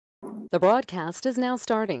The broadcast is now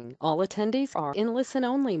starting. All attendees are in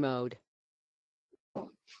listen-only mode.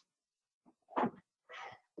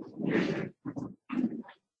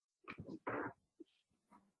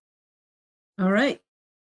 All right.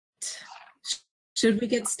 Should we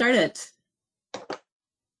get started?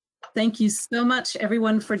 Thank you so much,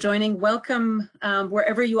 everyone, for joining. Welcome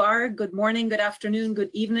wherever you are. Good morning, good afternoon,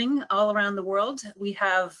 good evening, all around the world. We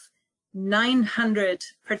have 900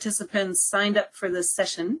 participants signed up for this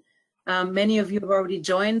session. Many of you have already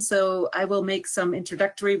joined, so I will make some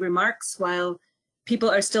introductory remarks while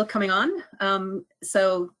people are still coming on.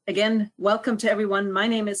 So again, welcome to everyone. My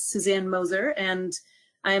name is Suzanne Moser, and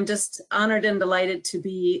I am just honored and delighted to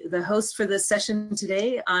be the host for this session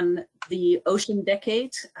today on the ocean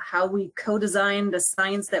decade, how we co-design the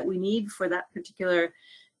science that we need for that particular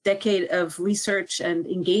decade of research and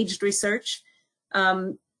engaged research.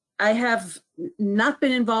 I have not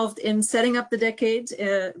been involved in setting up the decade,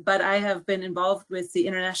 but I have been involved with the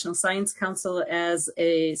International Science Council as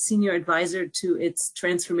a senior advisor to its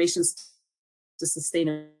Transformations to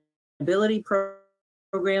Sustainability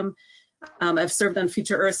program. I've served on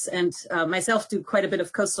Future Earths and myself do quite a bit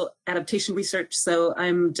of coastal adaptation research, so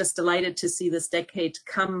I'm just delighted to see this decade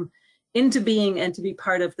come into being and to be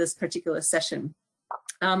part of this particular session.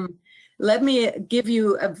 Let me give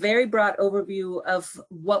you a very broad overview of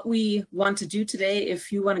what we want to do today.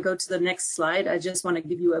 If you want to go to the next slide, I just want to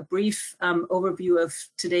give you a brief overview of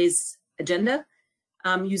today's agenda.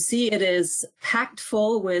 You see it is packed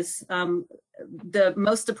full with the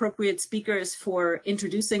most appropriate speakers for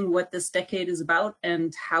introducing what this decade is about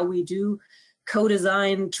and how we do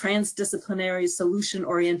co-design transdisciplinary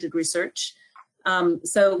solution-oriented research.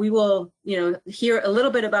 So we will, hear a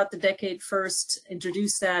little bit about the decade first,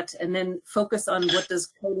 introduce that, and then focus on what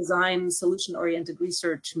does co-design solution-oriented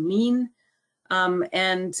research mean,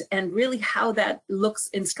 and really how that looks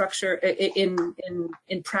in structure, in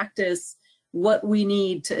practice, what we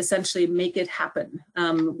need to essentially make it happen.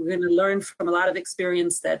 We're going to learn from a lot of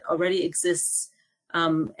experience that already exists,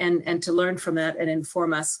 and to learn from that and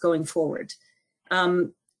inform us going forward.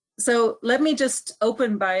 So let me just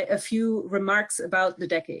open by a few remarks about the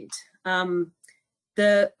decade.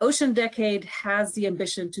 The ocean decade has the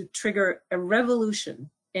ambition to trigger a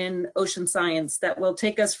revolution in ocean science that will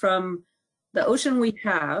take us from the ocean we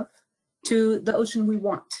have to the ocean we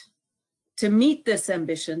want. To meet this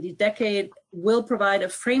ambition, the decade will provide a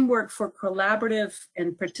framework for collaborative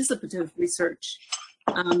and participative research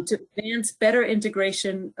to advance better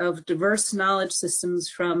integration of diverse knowledge systems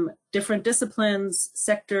from different disciplines,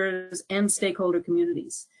 sectors, and stakeholder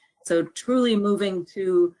communities. So truly moving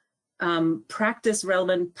to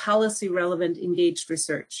practice-relevant, policy-relevant, engaged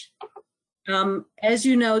research. As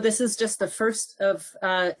you know, this is just the first of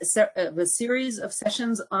a series of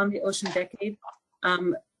sessions on the ocean decade.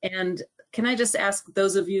 And can I just ask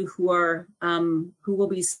those of you who are who will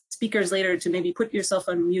be speakers later to maybe put yourself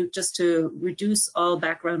on mute just to reduce all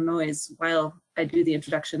background noise while I do the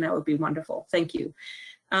introduction? That would be wonderful. Thank you.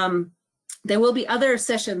 There will be other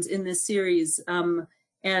sessions in this series,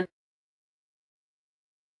 and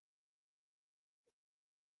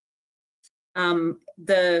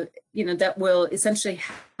that will essentially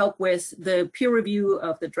help with the peer review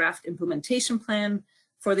of the draft implementation plan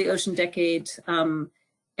for the ocean decade.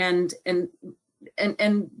 And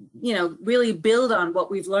really build on what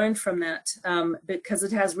we've learned from that, because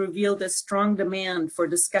it has revealed a strong demand for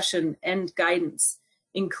discussion and guidance,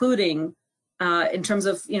 including in terms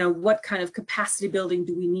of what kind of capacity building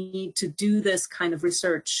do we need to do this kind of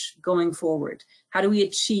research going forward? How do we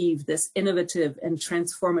achieve this innovative and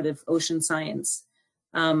transformative ocean science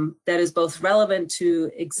that is both relevant to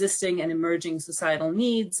existing and emerging societal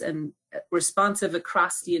needs and responsive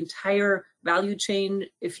across the entire value chain,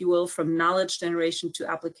 if you will, from knowledge generation to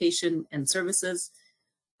application and services,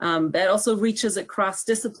 that also reaches across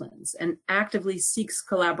disciplines and actively seeks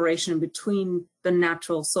collaboration between the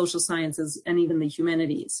natural, social sciences, and even the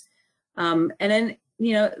humanities. And then,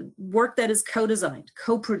 work that is co-designed,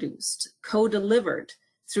 co-produced, co-delivered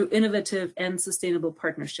through innovative and sustainable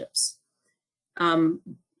partnerships.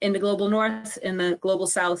 In the global north, in the global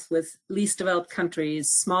south, with least developed countries,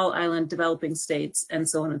 small island developing states, and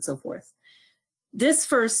so on and so forth. This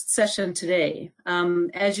first session today,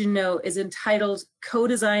 as you know, is entitled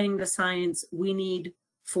Co-Designing the Science We Need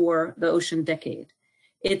for the Ocean Decade.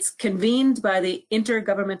 It's convened by the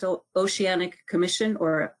Intergovernmental Oceanic Commission,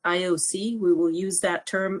 or IOC. We will use that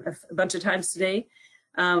term a bunch of times today,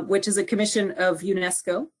 which is a commission of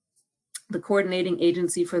UNESCO, the coordinating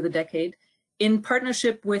agency for the decade, in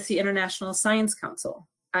partnership with the International Science Council,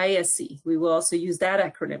 ISC. We will also use that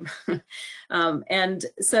acronym. And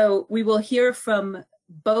so we will hear from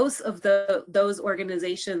both of those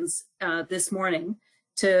organizations this morning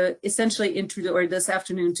to essentially introduce, or this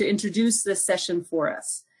afternoon, to introduce this session for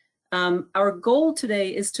us. Our goal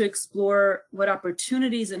today is to explore what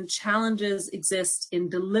opportunities and challenges exist in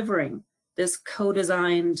delivering this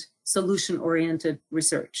co-designed, solution-oriented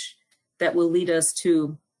research that will lead us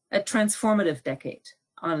to a transformative decade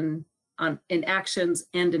in actions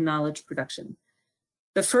and in knowledge production.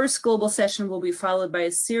 The first global session will be followed by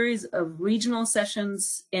a series of regional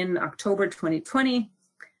sessions in October 2020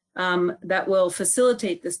 that will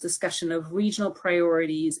facilitate this discussion of regional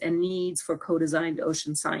priorities and needs for co-designed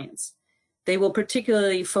ocean science. They will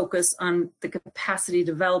particularly focus on the capacity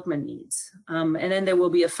development needs. And then there will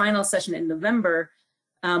be a final session in November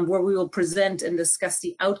where we will present and discuss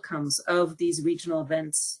the outcomes of these regional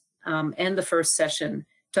events and the first session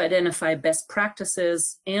to identify best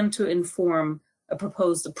practices and to inform a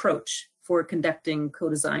proposed approach for conducting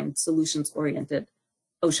co-designed solutions-oriented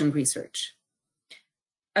ocean research.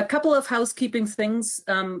 A couple of housekeeping things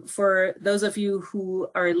for those of you who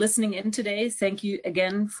are listening in today. Thank you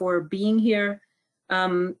again for being here.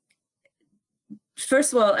 First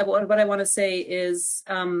of all, what I want to say is,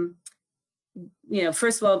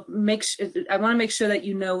 first of all, I want to make sure that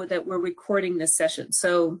you know that we're recording this session.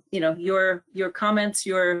 So, your comments,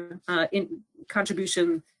 your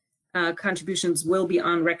contributions will be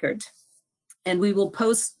on record, and we will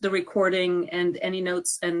post the recording and any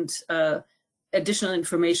notes and additional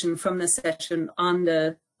information from this session on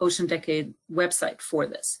the Ocean Decade website for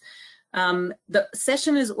this. The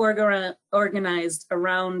session is organized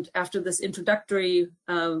around, after this introductory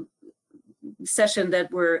session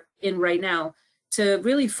that we're in right now, to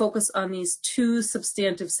really focus on these two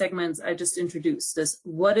substantive segments I just introduced. This,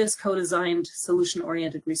 what is co-designed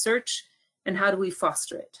solution-oriented research, and how do we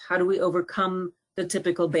foster it? How do we overcome the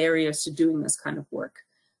typical barriers to doing this kind of work?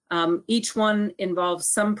 Each one involves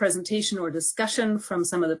some presentation or discussion from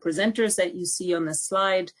some of the presenters that you see on this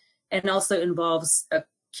slide, and also involves a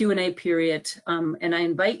Q&A period. And I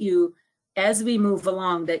invite you, as we move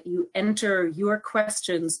along, that you enter your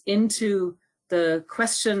questions into the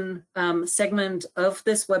question segment of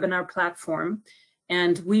this webinar platform,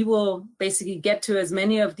 and we will basically get to as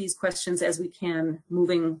many of these questions as we can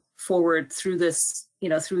moving forward through this,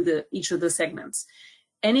 through each of the segments.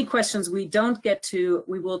 Any questions we don't get to,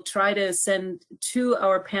 we will try to send to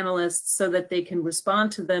our panelists so that they can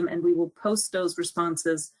respond to them, and we will post those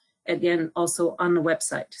responses again also on the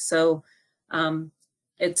website. So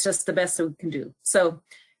it's just the best that we can do. So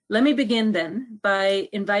let me begin then by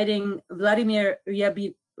inviting Vladimir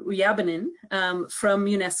Ryabinin from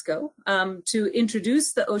UNESCO to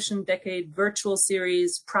introduce the Ocean Decade virtual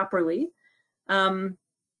series properly.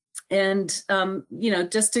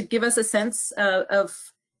 Just to give us a sense of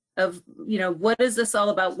what is this all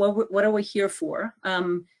about? What are we here for?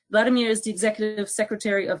 Vladimir is the Executive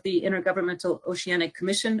Secretary of the Intergovernmental Oceanic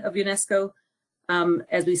Commission of UNESCO,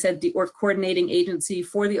 as we said, the coordinating agency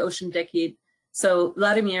for the Ocean Decade. So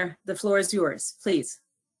Vladimir, the floor is yours, please.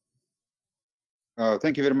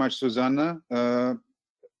 Thank you very much, Susanna.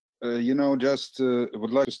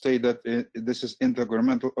 Would like to state that this is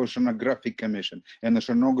Intergovernmental Oceanographic Commission, and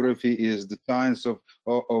oceanography is the science of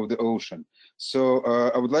the ocean. So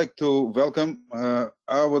I would like to welcome,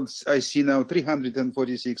 I see now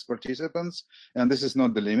 346 participants, and this is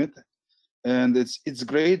not the limit. And it's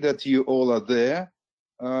great that you all are there.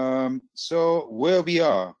 So where we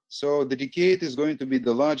are, so the decade is going to be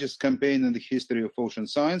the largest campaign in the history of ocean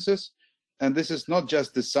sciences. And this is not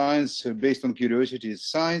just the science based on curiosity, it's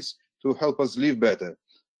science to help us live better.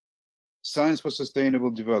 Science for sustainable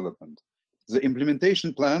development. The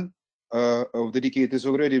implementation plan of the decade is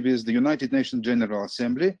already with the United Nations General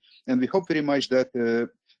Assembly, and we hope very much that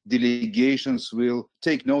delegations will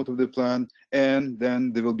take note of the plan, and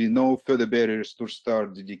then there will be no further barriers to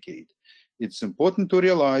start the decade. It's important to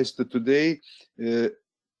realize that today,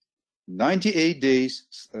 98 days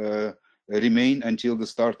remain until the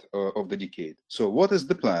start of the decade. So what is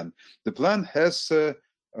the plan? The plan has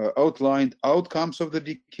outlined outcomes of the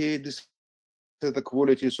decade, the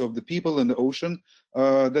qualities of the people in the ocean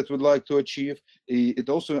that would like to achieve. It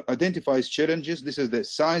also identifies challenges. This is the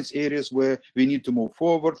science areas where we need to move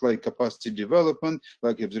forward, like capacity development,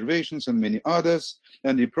 like observations and many others.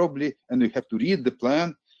 And we have to read the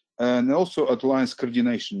plan, and also outlines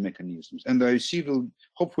coordination mechanisms. And the IOC will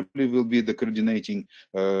hopefully be the coordinating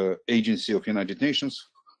agency of United Nations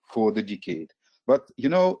for the decade. But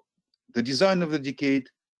the design of the decade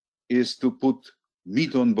is to put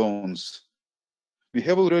meat on bones. We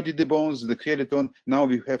have already the bones, the skeleton. Now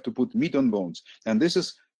we have to put meat on bones, and this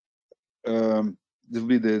is will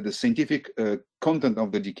be the scientific content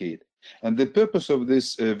of the decade. And the purpose of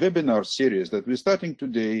this webinar series that we're starting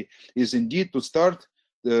today is indeed to start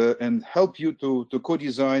and help you to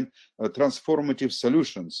co-design transformative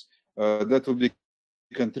solutions that will be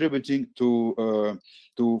contributing to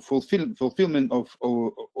fulfillment of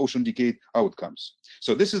ocean decade outcomes.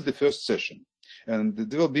 So this is the first session, and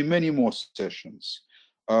there will be many more sessions.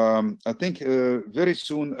 I think very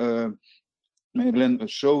soon Marilyn will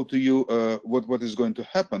show to you what is going to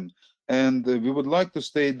happen, and we would like to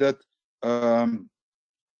state that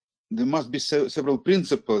there must be several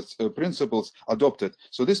principles adopted.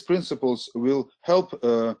 So these principles will help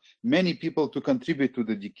many people to contribute to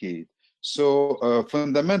the decade. So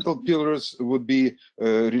fundamental pillars would be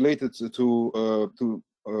related to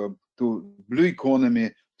blue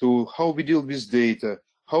economy, to how we deal with data,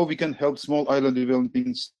 how we can help small island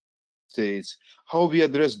developing states, how we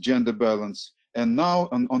address gender balance. And now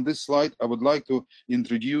on this slide, I would like to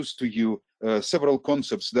introduce to you several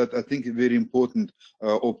concepts that I think are very important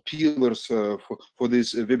or pillars for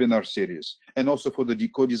this webinar series, and also for the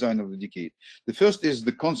co-design of the decade. The first is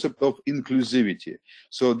the concept of inclusivity.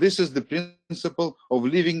 So this is the principle of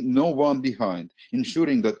leaving no one behind,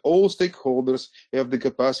 ensuring that all stakeholders have the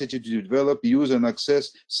capacity to develop, use, and access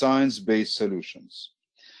science-based solutions.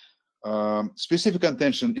 Specific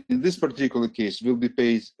attention in this particular case will be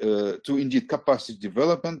paid to indeed capacity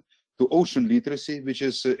development, to ocean literacy, which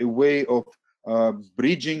is a way of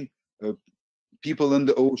bridging people in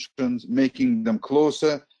the oceans, making them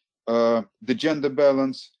closer, the gender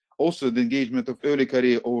balance, also the engagement of early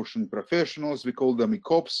career ocean professionals, we call them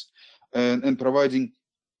ECOPs, and providing,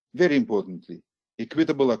 very importantly,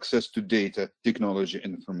 equitable access to data, technology,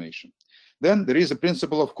 and information. Then there is a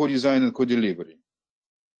principle of co-design and co-delivery.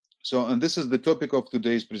 So, and this is the topic of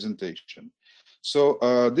today's presentation. So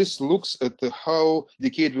this looks at how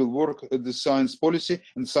decade will work at the science policy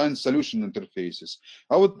and science solution interfaces.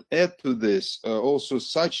 I would add to this also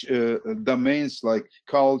such domains like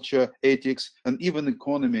culture, ethics, and even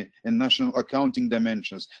economy and national accounting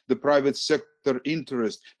dimensions, the private sector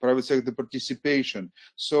interest, private sector participation.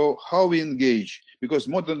 So how we engage, because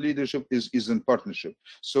modern leadership is in partnership.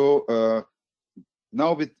 So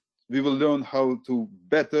now we will learn how to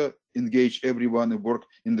better engage everyone and work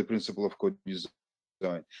in the principle of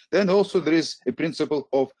co-design. Then also there is a principle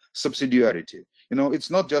of subsidiarity. You know, it's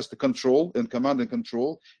not just control and command and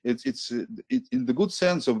control. It's in the good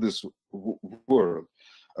sense of this word.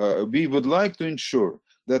 We would like to ensure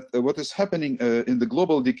that what is happening in the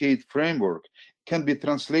global decade framework can be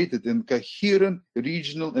translated in coherent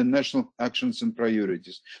regional and national actions and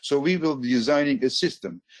priorities. So we will be designing a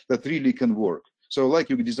system that really can work. So like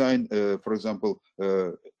you design, for example,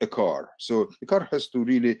 a car. So the car has to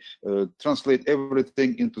really translate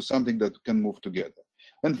everything into something that can move together.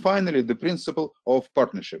 And finally, the principle of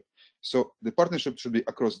partnership. So the partnership should be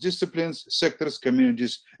across disciplines, sectors,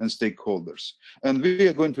 communities, and stakeholders. And we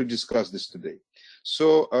are going to discuss this today.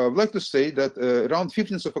 So I would like to say that around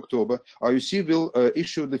 15th of October, IUC will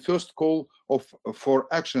issue the first call for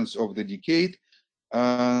actions of the decade.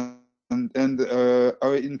 And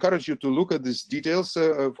I encourage you to look at these details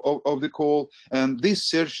of the call, and these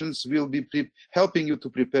sessions will be helping you to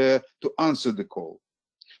prepare to answer the call.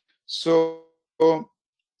 So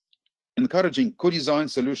encouraging co-design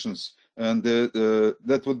solutions, and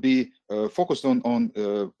that would be focused on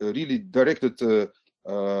really directed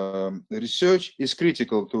research is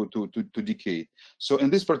critical to decade. So in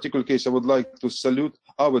this particular case, I would like to salute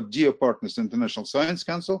our dear partners, International Science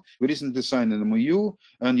Council. We recently signed an MOU,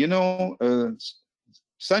 and you know,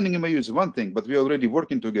 signing MOU is one thing, but we're already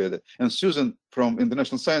working together. And Susan from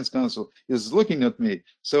International Science Council is looking at me.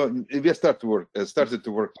 So we started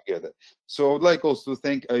to work together. So I would like also to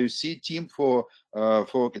thank IUC team for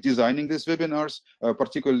designing these webinars,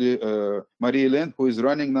 particularly Marie-Hélène, who is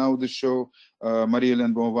running now the show,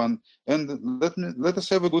 Marie-Hélène Bonvan. And let us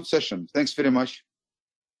have a good session. Thanks very much.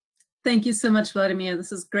 Thank you so much, Vladimir.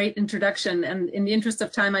 This is a great introduction. And in the interest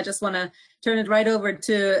of time, I just want to turn it right over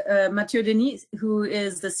to Mathieu Denis, who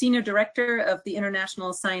is the Senior Director of the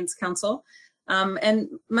International Science Council. And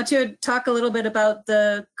Mathieu, talk a little bit about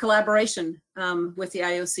the collaboration with the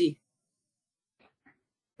IOC.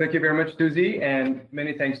 Thank you very much, Susie, and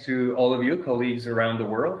many thanks to all of you, colleagues around the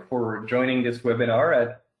world, for joining this webinar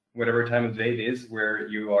at whatever time of day it is where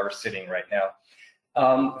you are sitting right now.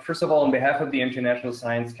 First of all, on behalf of the International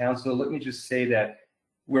Science Council, let me just say that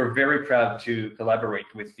we're very proud to collaborate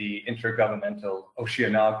with the Intergovernmental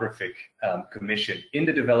Oceanographic Commission in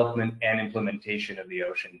the development and implementation of the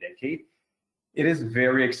Ocean Decade. It is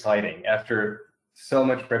very exciting after so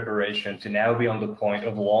much preparation to now be on the point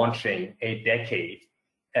of launching a decade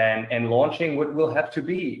and launching what will have to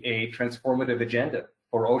be a transformative agenda.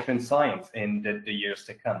 for ocean science in the years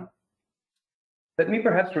to come. Let me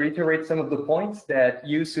perhaps reiterate some of the points that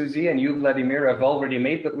you, Susie, and you, Vladimir, have already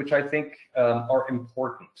made, but which I think are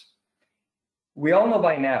important. We all know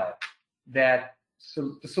by now that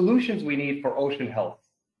the solutions we need for ocean health,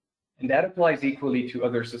 and that applies equally to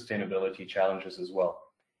other sustainability challenges as well,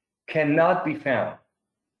 cannot be found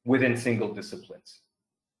within single disciplines.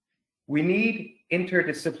 We need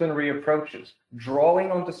interdisciplinary approaches,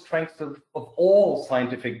 drawing on the strengths of all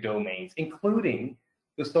scientific domains, including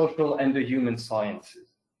the social and the human sciences.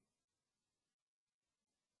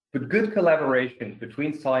 But good collaboration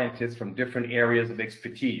between scientists from different areas of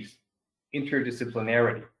expertise,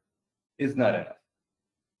 interdisciplinarity, is not enough.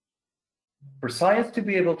 For science to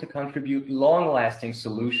be able to contribute long-lasting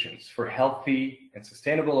solutions for healthy and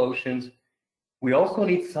sustainable oceans, we also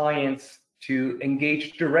need science to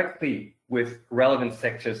engage directly with relevant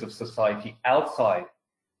sectors of society outside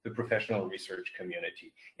the professional research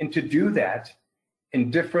community, and to do that in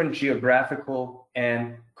different geographical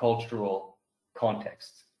and cultural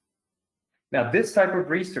contexts. Now, this type of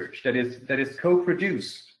research that is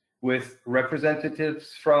co-produced with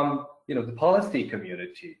representatives from the policy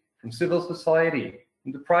community, from civil society,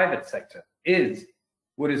 from the private sector, is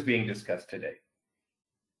what is being discussed today.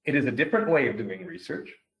 It is a different way of doing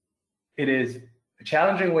research. It is a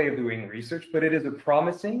challenging way of doing research, but it is a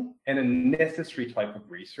promising and a necessary type of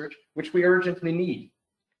research, which we urgently need,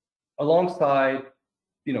 alongside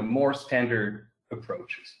more standard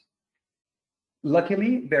approaches.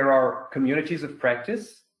 Luckily, there are communities of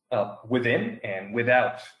practice within and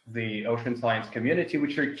without the ocean science community,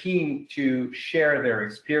 which are keen to share their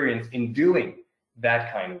experience in doing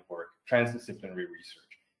that kind of work, transdisciplinary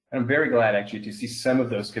research. And I'm very glad actually to see some of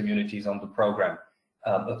those communities on the program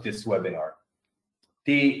of this webinar.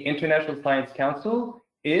 The International Science Council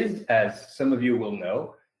is, as some of you will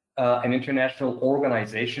know, an international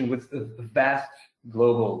organization with a vast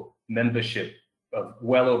global membership of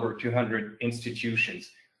well over 200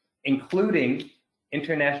 institutions, including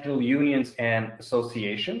international unions and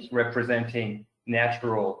associations representing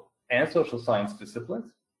natural and social science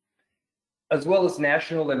disciplines, as well as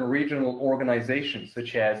national and regional organizations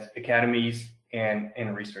such as academies and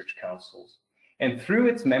research councils. And through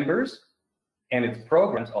its members and its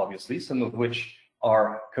programs, obviously, some of which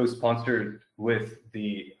are co-sponsored with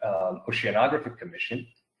the Oceanographic Commission,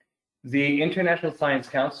 the International Science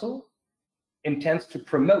Council intends to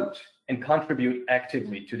promote and contribute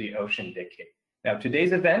actively to the Ocean Decade. Now,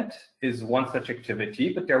 today's event is one such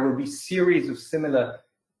activity, but there will be series of similar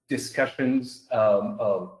discussions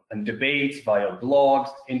and debates via blogs,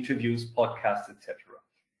 interviews, podcasts, etc.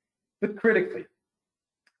 But critically,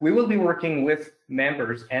 we will be working with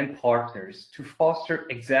members and partners to foster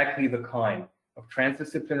exactly the kind of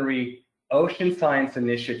transdisciplinary ocean science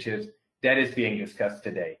initiatives that is being discussed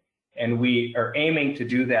today. And we are aiming to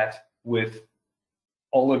do that with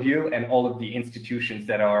all of you and all of the institutions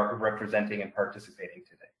that are representing and participating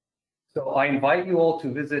today. So I invite you all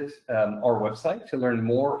to visit our website to learn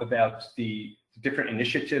more about the different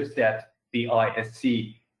initiatives that the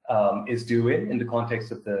ISC is doing in the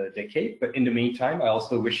context of the decade. But in the meantime, I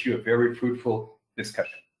also wish you a very fruitful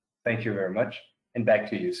discussion. Thank you very much. And back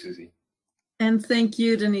to you, Susie. And thank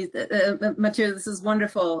you, Denise. Mathieu, this is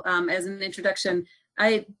wonderful as an introduction.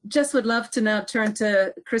 I just would love to now turn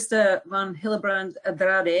to Krista van Hillebrand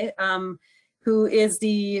Andrade, who is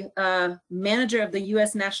the manager of the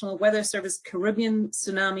U.S. National Weather Service Caribbean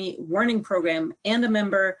Tsunami Warning Program and a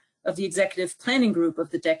member of the executive planning group of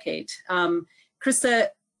the decade. Krista,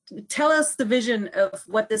 tell us the vision of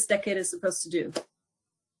what this decade is supposed to do.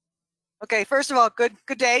 Okay, first of all, good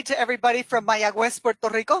day to everybody from Mayagüez, Puerto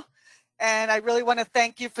Rico. And I really want to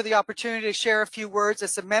thank you for the opportunity to share a few words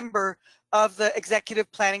as a member of the executive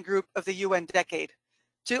planning group of the UN Decade.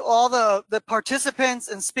 To all the participants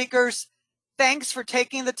and speakers, thanks for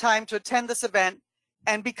taking the time to attend this event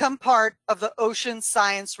and become part of the ocean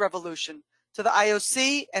science revolution. To the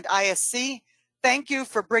IOC and ISC, thank you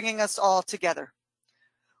for bringing us all together.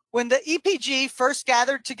 When the EPG first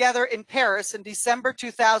gathered together in Paris in December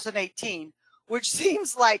 2018, which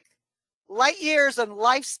seems like light years and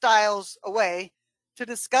lifestyles away, to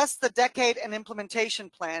discuss the decade and implementation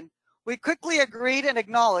plan, we quickly agreed and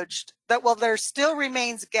acknowledged that while there still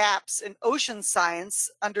remains gaps in ocean science,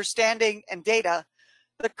 understanding, and data,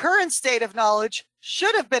 the current state of knowledge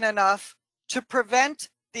should have been enough to prevent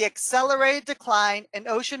the accelerated decline in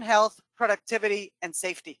ocean health, productivity, and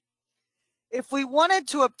safety. If we wanted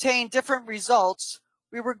to obtain different results,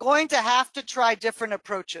 we were going to have to try different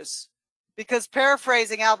approaches. Because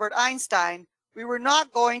paraphrasing Albert Einstein, we were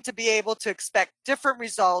not going to be able to expect different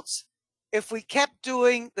results if we kept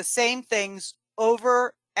doing the same things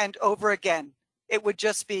over and over again. It would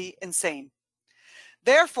just be insane.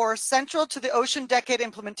 Therefore, central to the Ocean Decade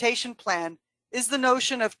Implementation Plan is the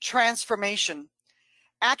notion of transformation.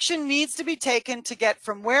 Action needs to be taken to get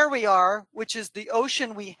from where we are, which is the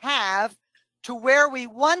ocean we have, to where we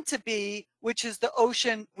want to be, which is the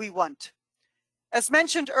ocean we want. As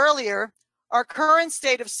mentioned earlier, our current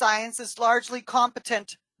state of science is largely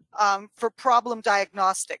competent for problem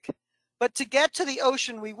diagnostic. But to get to the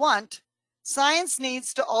ocean we want, science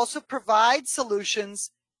needs to also provide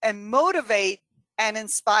solutions and motivate and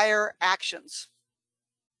inspire actions.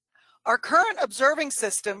 Our current observing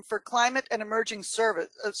system for climate and emerging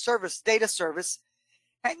data service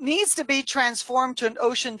needs to be transformed to an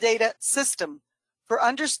ocean data system for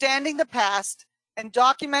understanding the past and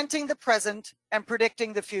documenting the present and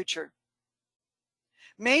predicting the future.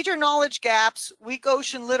 Major knowledge gaps, weak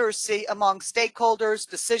ocean literacy among stakeholders,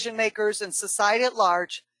 decision makers, and society at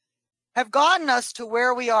large have gotten us to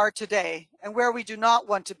where we are today and where we do not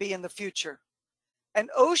want to be in the future. An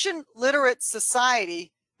ocean literate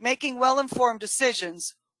society making well-informed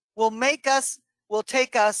decisions will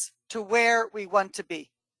take us to where we want to be.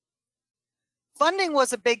 Funding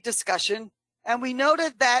was a big discussion, and we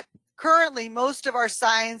noted that currently most of our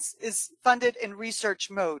science is funded in research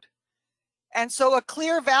mode. And so a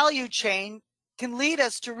clear value chain can lead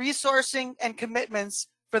us to resourcing and commitments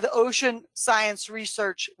for the ocean science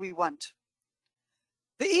research we want.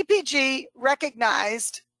 The EPG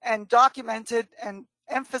recognized and documented and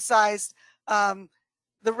emphasized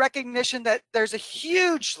the recognition that there's a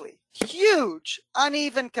huge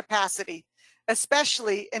uneven capacity,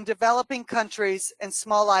 especially in developing countries and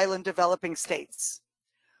small island developing states.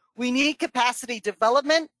 We need capacity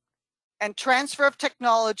development and transfer of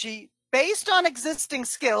technology based on existing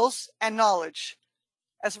skills and knowledge.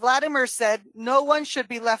 As Vladimir said, no one should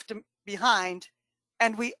be left behind,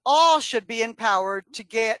 and we all should be empowered to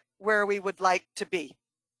get where we would like to be.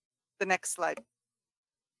 The next slide.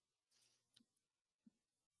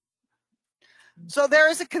 So there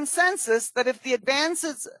is a consensus that if the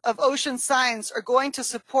advances of ocean science are going to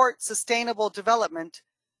support sustainable development,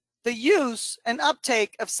 the use and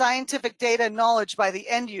uptake of scientific data and knowledge by the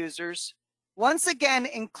end users, once again,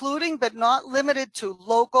 including but not limited to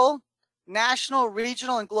local, national,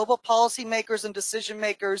 regional, and global policymakers and decision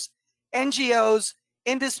makers, NGOs,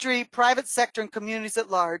 industry, private sector, and communities at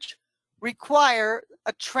large, require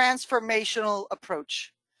a transformational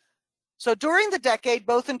approach. So during the decade,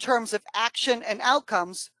 both in terms of action and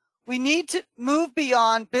outcomes, we need to move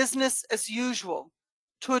beyond business as usual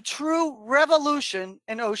to a true revolution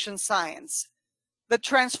in ocean science. The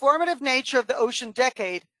transformative nature of the Ocean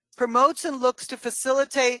Decade promotes and looks to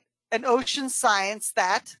facilitate an ocean science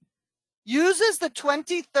that uses the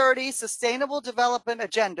 2030 Sustainable Development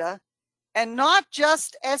Agenda and not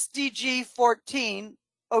just SDG 14,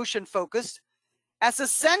 ocean focused, as a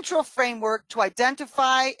central framework to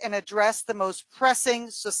identify and address the most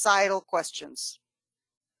pressing societal questions.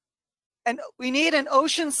 And we need an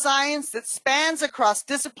ocean science that spans across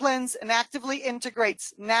disciplines and actively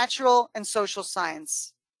integrates natural and social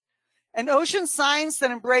science. An ocean science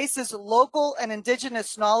that embraces local and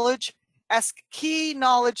indigenous knowledge as key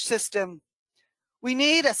knowledge system. We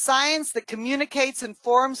need a science that communicates and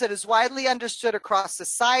forms that is widely understood across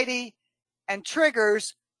society and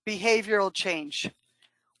triggers behavioral change.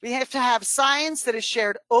 We have to have science that is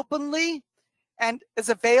shared openly and is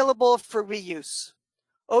available for reuse.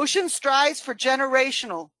 Ocean strives for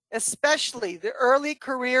generational, especially the early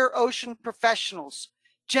career ocean professionals,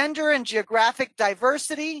 gender and geographic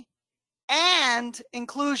diversity, and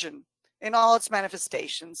inclusion in all its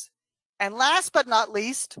manifestations. And last but not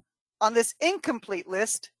least, on this incomplete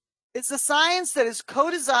list, is the science that is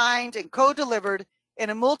co-designed and co-delivered in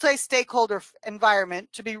a multi-stakeholder environment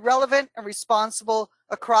to be relevant and responsible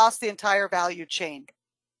across the entire value chain.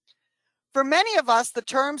 For many of us, the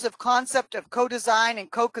terms of concept of co-design and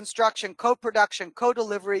co-construction, co-production,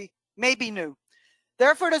 co-delivery may be new.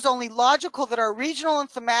 Therefore, it is only logical that our regional and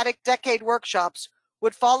thematic decade workshops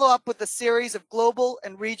would follow up with a series of global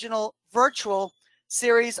and regional virtual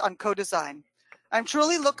series on co-design. I'm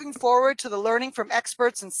truly looking forward to the learning from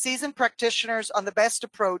experts and seasoned practitioners on the best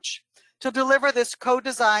approach to deliver this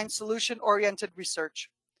co-design solution-oriented research.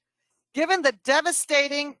 Given the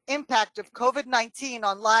devastating impact of COVID-19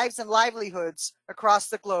 on lives and livelihoods across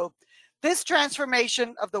the globe, this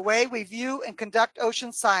transformation of the way we view and conduct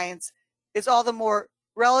ocean science is all the more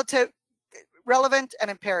relevant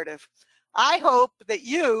and imperative. I hope that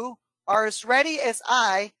you are as ready as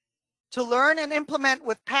I to learn and implement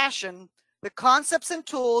with passion the concepts and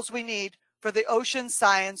tools we need for the ocean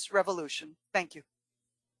science revolution. Thank you.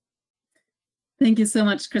 Thank you so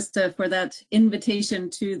much, Krista, for that invitation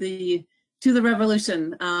to the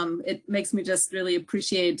revolution. It makes me just really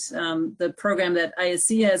appreciate the program that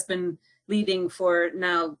ISC has been leading for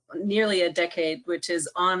now nearly a decade, which is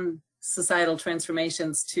on societal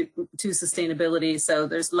transformations to sustainability. So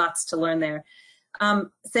there's lots to learn there.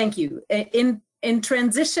 Thank you. In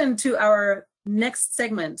transition to our next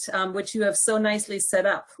segment, which you have so nicely set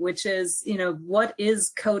up, which is, what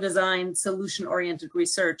is co-designed solution-oriented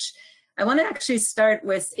research? I want to actually start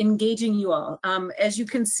with engaging you all. As you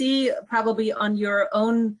can see, probably on your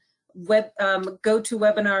own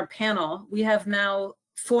GoToWebinar panel, we have now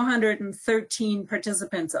 413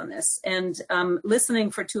 participants on this, and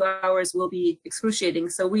listening for 2 hours will be excruciating.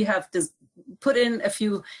 So we have to put in a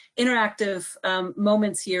few interactive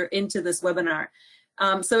moments here into this webinar.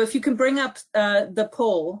 So if you can bring up the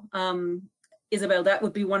poll, Isabel, that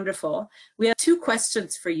would be wonderful. We have 2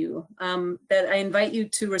 questions for you that I invite you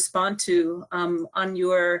to respond to on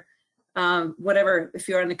your whatever, if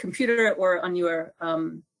you're on a computer or on your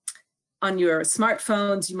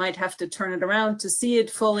smartphones. You might have to turn it around to see it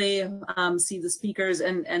fully, see the speakers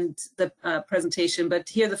and the presentation. But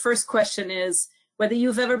here the first question is whether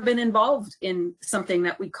you've ever been involved in something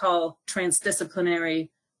that we call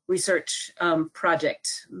transdisciplinary research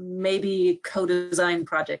project, maybe co-design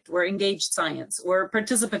project, or engaged science, or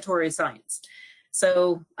participatory science.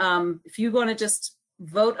 So if you want to just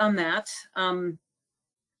vote on that. And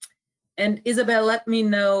Isabel, let me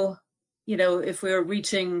know, if we're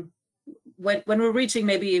reaching, when we're reaching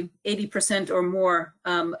maybe 80% or more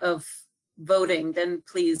of voting, then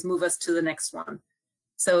please move us to the next one.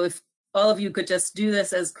 So if all of you could just do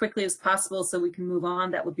this as quickly as possible so we can move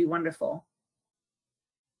on, that would be wonderful.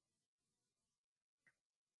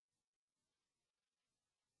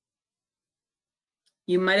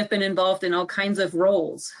 You might have been involved in all kinds of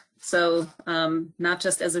roles. So not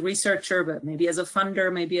just as a researcher, but maybe as a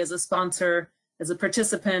funder, maybe as a sponsor, as a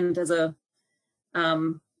participant, as a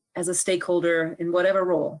stakeholder, in whatever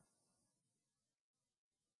role.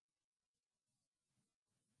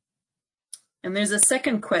 And there's a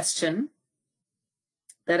second question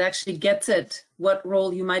that actually gets at what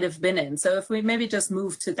role you might have been in. So if we maybe just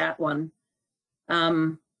move to that one.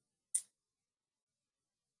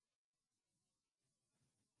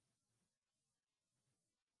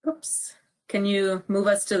 Oops, can you move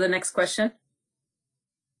us to the next question?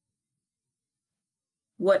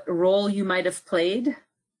 What role you might have played?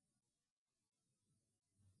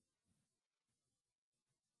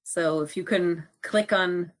 So if you can click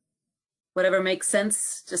on whatever makes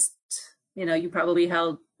sense, just, you probably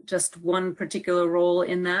held just one particular role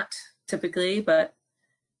in that typically, but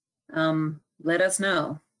let us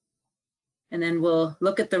know. And then we'll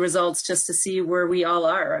look at the results just to see where we all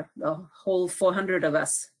are, the whole 400 of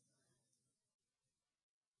us.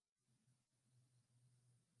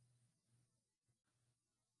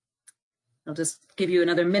 I'll just give you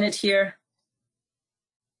another minute here.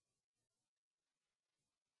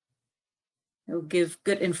 It'll give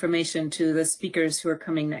good information to the speakers who are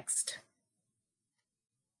coming next.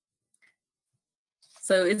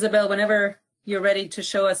 So Isabel, whenever you're ready to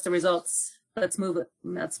show us the results, let's move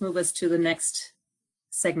us to the next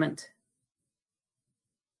segment,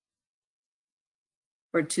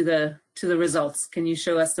 or to the results. Can you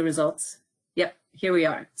show us the results? Yep, here we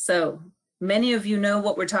are. So many of you know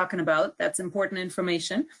what we're talking about. That's important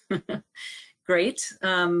information. Great,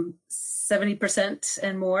 70%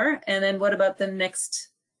 and more. And then what about the next,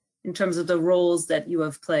 in terms of the roles that you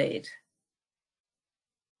have played?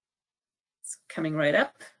 It's coming right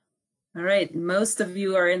up. All right, most of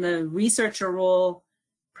you are in the researcher role,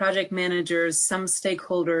 project managers, some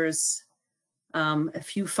stakeholders, a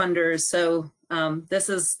few funders. So this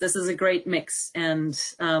is a great mix. And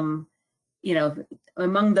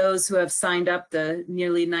among those who have signed up, the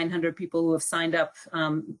nearly 900 people who have signed up,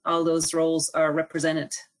 all those roles are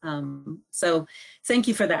represented. So thank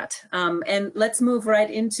you for that. And let's move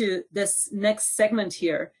right into this next segment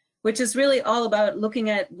here, which is really all about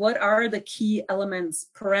looking at what are the key elements,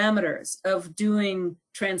 parameters of doing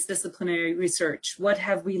transdisciplinary research. What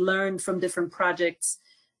have we learned from different projects?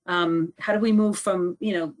 How do we move from,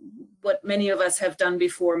 what many of us have done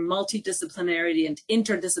before, multidisciplinarity and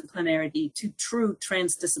interdisciplinarity, to true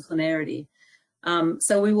transdisciplinarity?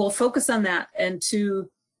 So we will focus on that. And to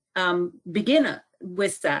begin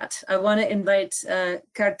with that, I want to invite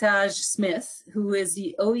Kartaj Smith, who is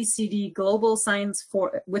the OECD Global Science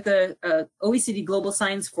with the OECD Global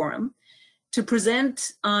Science Forum, to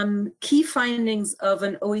present on key findings of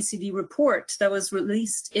an OECD report that was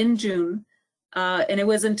released in June. And it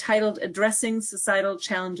was entitled Addressing Societal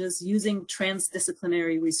Challenges Using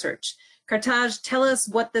Transdisciplinary Research. Kartaj, tell us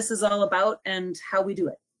what this is all about and how we do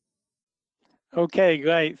it. Okay,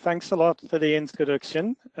 great. Thanks a lot for the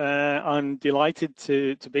introduction. I'm delighted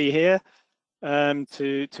to be here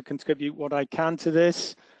to contribute what I can to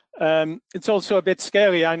this. It's also a bit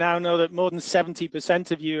scary. I now know that more than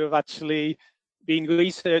 70% of you have actually been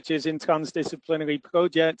researchers in transdisciplinary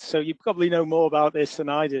projects, so you probably know more about this than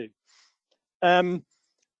I do.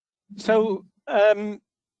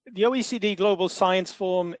 The OECD Global Science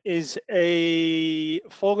Forum is a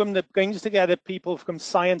forum that brings together people from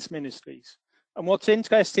science ministries. And what's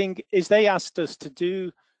interesting is they asked us to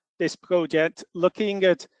do this project looking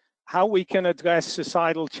at how we can address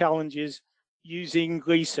societal challenges using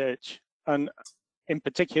research, and in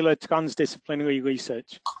particular transdisciplinary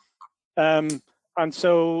research. And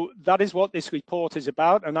so that is what this report is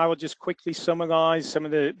about. And I will just quickly summarize some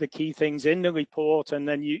of the key things in the report, and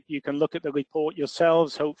then you can look at the report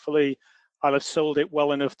yourselves. Hopefully I'll have sold it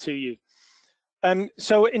well enough to you.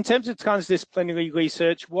 So in terms of transdisciplinary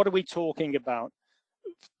research, what are we talking about?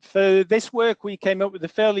 For this work, we came up with a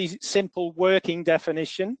fairly simple working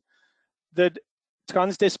definition that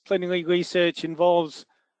transdisciplinary research involves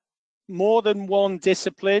more than one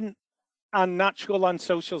discipline and natural and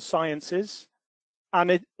social sciences. And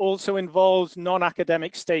it also involves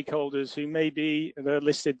non-academic stakeholders who may be, they're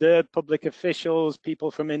listed there, public officials, people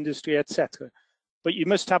from industry, etc. But you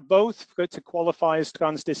must have both for it to qualify as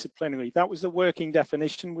transdisciplinary. That was the working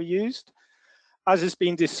definition we used. As has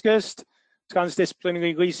been discussed,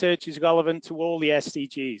 transdisciplinary research is relevant to all the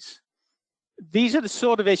SDGs. These are the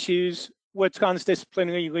sort of issues where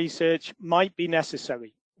transdisciplinary research might be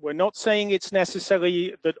necessary. We're not saying it's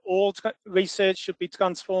necessary that all research should be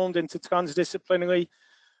transformed into transdisciplinary.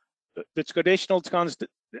 The traditional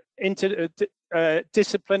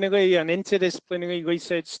disciplinary and interdisciplinary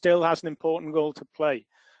research still has an important role to play.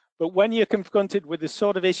 But when you're confronted with the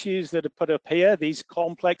sort of issues that are put up here, these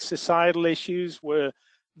complex societal issues where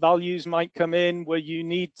values might come in, where you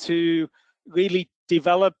need to really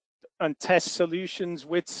develop and test solutions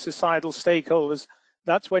with societal stakeholders,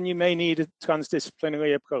 that's when you may need a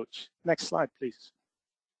transdisciplinary approach. Next slide, please.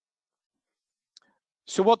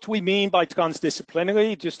 So what do we mean by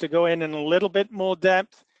transdisciplinary? Just to go in a little bit more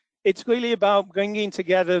depth, it's really about bringing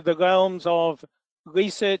together the realms of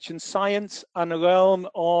research and science and the realm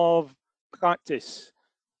of practice.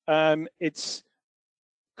 It's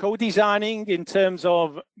co-designing in terms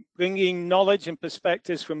of bringing knowledge and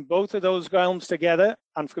perspectives from both of those realms together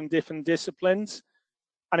and from different disciplines.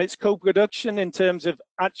 And it's co-production in terms of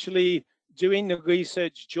actually doing the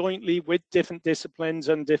research jointly with different disciplines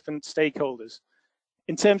and different stakeholders.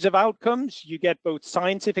 In terms of outcomes, you get both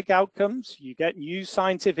scientific outcomes, you get new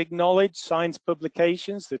scientific knowledge, science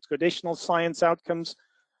publications, the traditional science outcomes,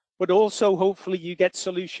 but also hopefully you get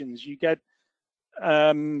solutions, you get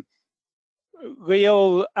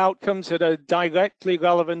real outcomes that are directly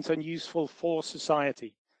relevant and useful for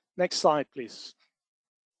society. Next slide, please.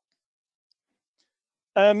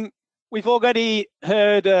 We've already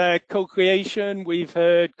heard co-creation, we've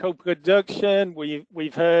heard co-production,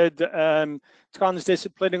 we've heard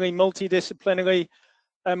transdisciplinary, multidisciplinary.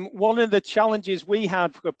 One of the challenges we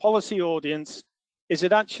had for a policy audience is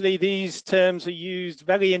that actually these terms are used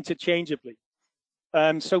very interchangeably.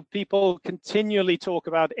 So people continually talk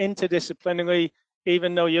about interdisciplinary,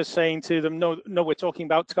 even though you're saying to them, no, we're talking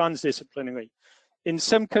about transdisciplinary. In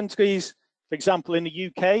some countries, for example, in the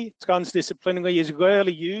UK, transdisciplinary is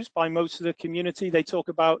rarely used by most of the community. They talk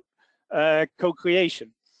about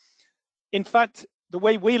co-creation. In fact, the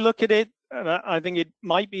way we look at it, and I think it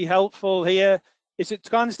might be helpful here, is that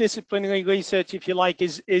transdisciplinary research, if you like,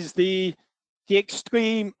 is the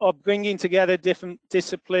extreme of bringing together different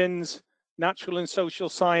disciplines, natural and social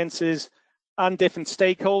sciences, and different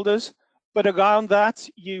stakeholders. But around that,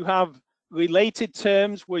 you have related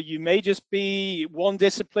terms where you may just be one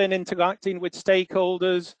discipline interacting with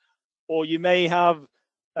stakeholders, or you may have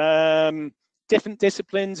different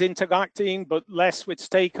disciplines interacting, but less with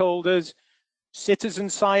stakeholders. Citizen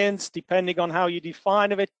science, depending on how you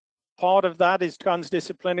define it, part of that is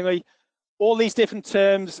transdisciplinary. All these different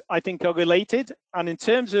terms, I think, are related. And in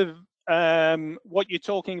terms of what you're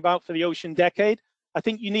talking about for the Ocean Decade, I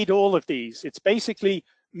think you need all of these. It's basically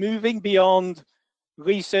moving beyond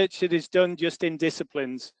research that is done just in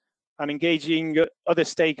disciplines and engaging other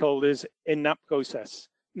stakeholders in that process.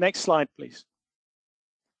 Next slide, please.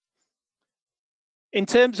 In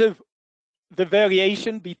terms of the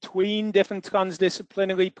variation between different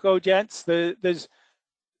transdisciplinary projects, there's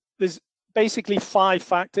basically 5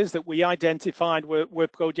 factors that we identified where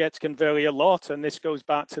projects can vary a lot, and this goes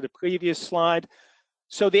back to the previous slide.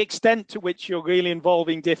 So the extent to which you're really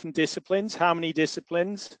involving different disciplines, how many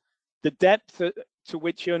disciplines, the depth to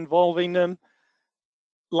which you're involving them.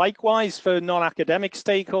 Likewise, for non-academic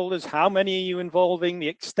stakeholders, how many are you involving, the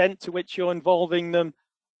extent to which you're involving them,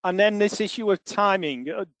 and then this issue of timing.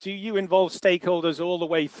 Do you involve stakeholders all the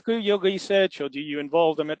way through your research, or do you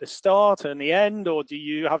involve them at the start and the end, or do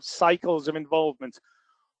you have cycles of involvement?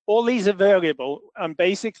 All these are variable, and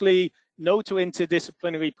basically no two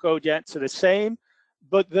interdisciplinary projects are the same,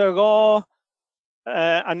 but there are,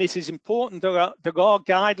 and this is important, there are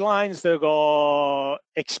guidelines, there are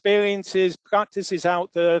experiences, practices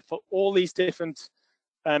out there for all these different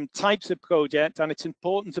types of project, and it's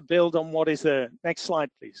important to build on what is there. Next slide,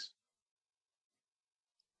 please.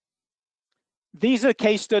 These are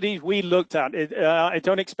case studies we looked at. I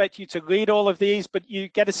don't expect you to read all of these, but you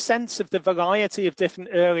get a sense of the variety of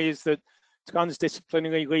different areas that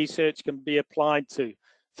transdisciplinary research can be applied to.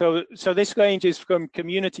 So this ranges from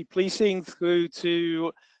community policing through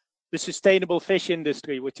to the sustainable fish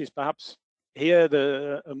industry, which is perhaps here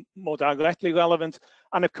the more directly relevant,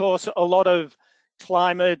 and of course a lot of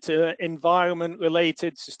climate, environment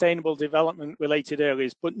related, sustainable development related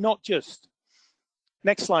areas, but not just.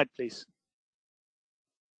 Next slide, please.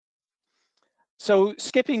 So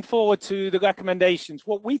skipping forward to the recommendations,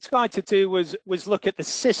 what we tried to do was look at the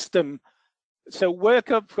system. So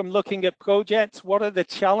work up from looking at projects, what are the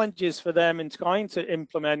challenges for them in trying to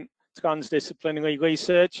implement transdisciplinary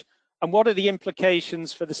research, and what are the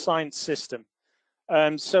implications for the science system?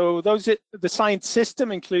 So the science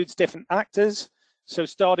system includes different actors. So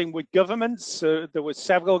starting with governments, there were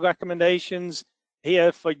several recommendations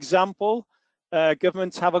here. For example,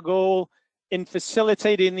 governments have a role in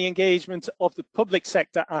facilitating the engagement of the public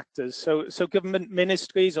sector actors, so government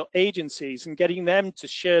ministries or agencies, and getting them to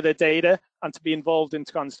share their data and to be involved in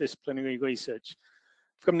transdisciplinary research.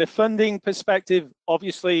 From the funding perspective,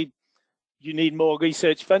 obviously, you need more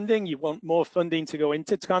research funding. You want more funding to go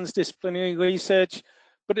into transdisciplinary research,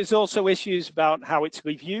 but there's also issues about how it's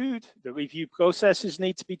reviewed. The review processes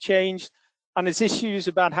need to be changed, and there's issues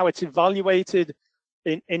about how it's evaluated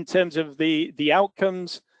in terms of the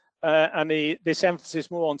outcomes, and this emphasis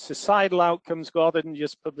more on societal outcomes rather than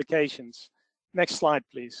just publications. Next slide,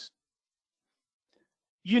 please.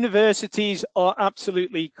 Universities are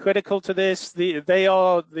absolutely critical to this. They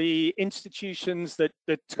are the institutions that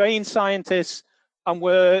train scientists, and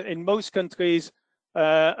where in most countries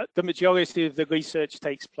the majority of the research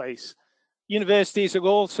takes place. Universities are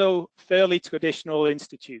also fairly traditional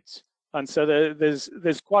institutes, and so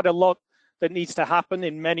there's quite a lot that needs to happen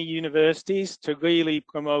in many universities to really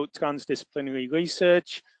promote transdisciplinary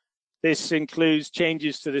research. This includes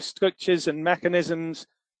changes to the structures and mechanisms,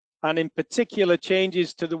 and in particular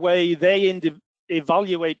changes to the way they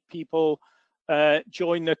evaluate people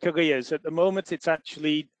during their careers. At the moment, it's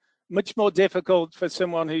actually much more difficult for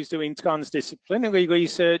someone who's doing transdisciplinary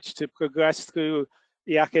research to progress through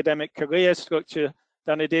the academic career structure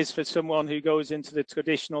than it is for someone who goes into the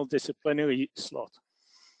traditional disciplinary slot.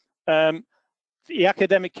 The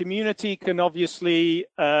academic community can obviously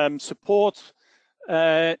support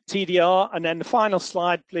TDR. And then the final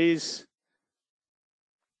slide, please.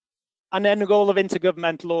 And then the role of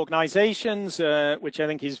intergovernmental organizations, which I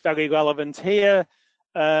think is very relevant here.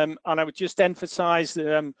 And I would just emphasize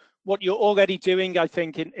what you're already doing, I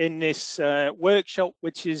think, in this workshop,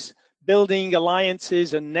 which is building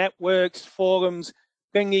alliances and networks, forums,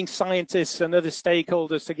 bringing scientists and other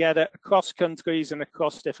stakeholders together across countries and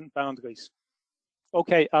across different boundaries.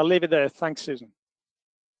 Okay, I'll leave it there. Thanks, Susan.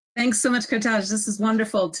 Thanks so much, Kartaj. This is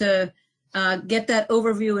wonderful to get that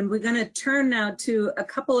overview. And we're going to turn now to a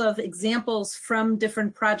couple of examples from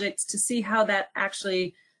different projects to see how that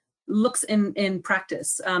actually looks in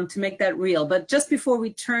practice, to make that real. But just before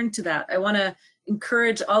we turn to that, I want to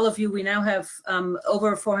encourage all of you. We now have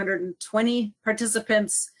over 420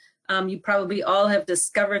 participants. You probably all have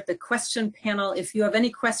discovered the question panel. If you have any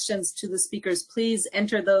questions to the speakers, please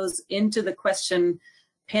enter those into the question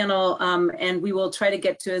panel, and we will try to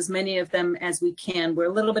get to as many of them as we can. We're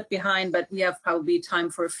a little bit behind, but we have probably time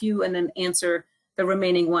for a few, and then answer the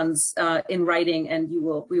remaining ones in writing, and we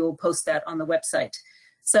will post that on the website.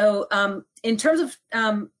 So in terms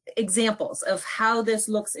of examples of how this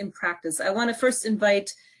looks in practice, I want to first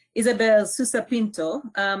invite Isabel Sousa Pinto,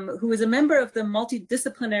 who is a member of the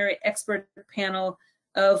multidisciplinary expert panel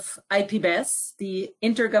of IPBES, the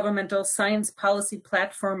Intergovernmental Science Policy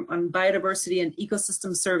Platform on Biodiversity and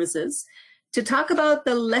Ecosystem Services, to talk about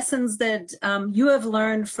the lessons that you have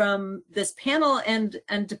learned from this panel, and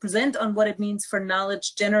to present on what it means for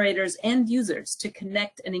knowledge generators and users to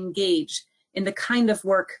connect and engage in the kind of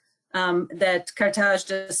work that Kartaj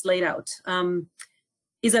just laid out.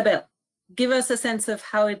 Isabel, give us a sense of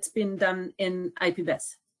how it's been done in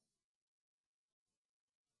IPBES.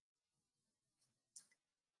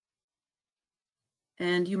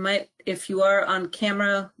 And you might, if you are on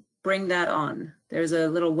camera, bring that on. There's a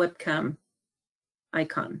little webcam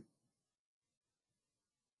icon.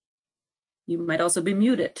 You might also be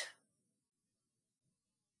muted.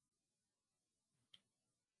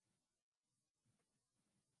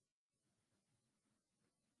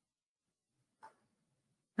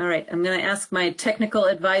 All right, I'm going to ask my technical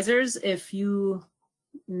advisors if you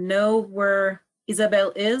know where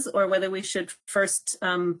Isabel is or whether we should first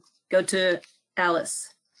go to Alice.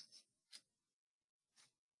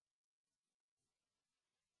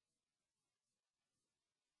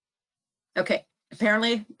 Okay,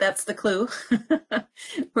 apparently that's the clue.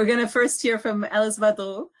 We're going to first hear from Alice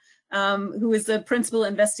Vadrou, who is the principal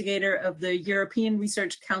investigator of the European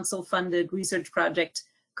Research Council funded research project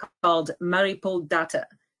called Maripol Data.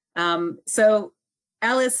 So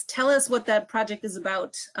Alice, tell us what that project is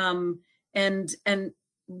about and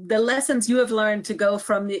the lessons you have learned to go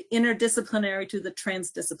from the interdisciplinary to the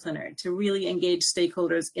transdisciplinary, to really engage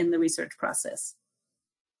stakeholders in the research process.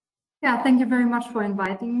 Yeah, thank you very much for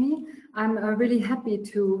inviting me. I'm really happy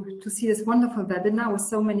to see this wonderful webinar with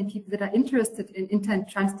so many people that are interested in inter- and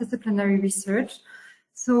transdisciplinary research.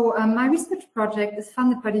 So my research project is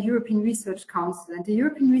funded by the European Research Council, and the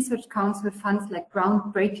European Research Council funds like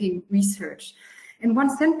groundbreaking research. And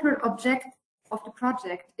one central object of the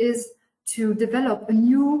project is to develop a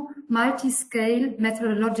new multi-scale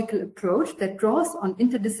methodological approach that draws on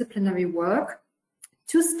interdisciplinary work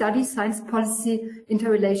to study science policy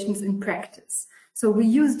interrelations in practice. So we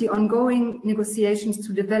use the ongoing negotiations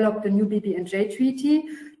to develop the new BBNJ treaty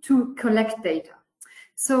to collect data.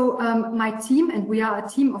 So my team, and we are a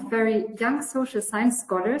team of very young social science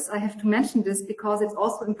scholars, I have to mention this because it's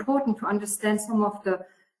also important to understand some of the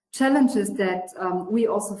challenges that we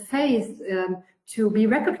also face to be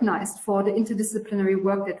recognized for the interdisciplinary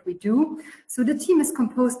work that we do. So the team is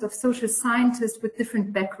composed of social scientists with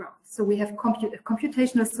different backgrounds. So we have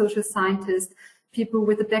computational social scientists, people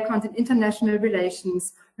with a background in international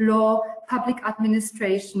relations, law, public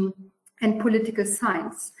administration, and political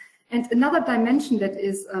science. And another dimension that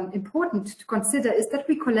is important to consider is that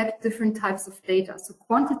we collect different types of data, so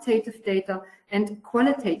quantitative data and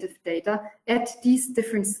qualitative data at these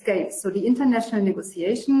different scales. So the international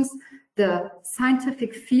negotiations, the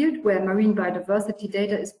scientific field where marine biodiversity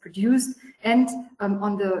data is produced, and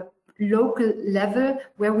on the local level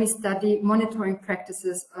where we study monitoring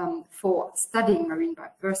practices for studying marine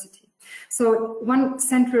biodiversity. So one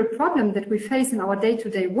central problem that we face in our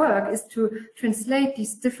day-to-day work is to translate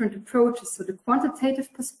these different approaches, so the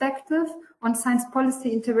quantitative perspective on science policy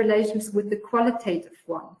interrelations with the qualitative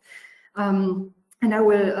one. And I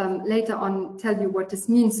will later on tell you what this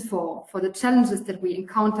means for the challenges that we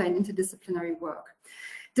encounter in interdisciplinary work.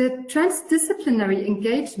 The transdisciplinary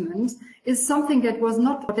engagement is something that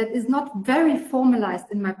is not very formalized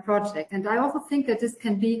in my project, and I also think that this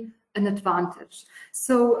can be an advantage.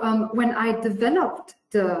 So when I developed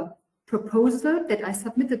the proposal that I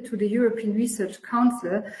submitted to the European Research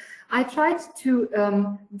Council, I tried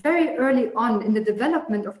to very early on in the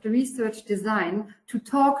development of the research design to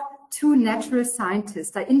talk to natural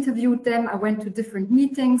scientists. I interviewed them, I went to different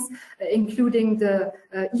meetings, including the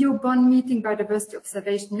EOBON meeting, Biodiversity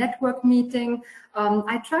Observation Network meeting.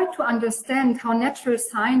 I tried to understand how natural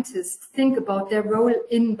scientists think about their role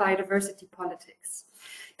in biodiversity politics.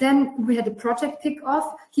 Then we had a project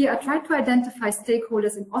kickoff. Here I tried to identify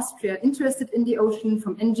stakeholders in Austria interested in the ocean,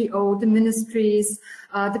 from NGO, the ministries,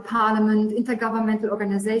 the parliament, intergovernmental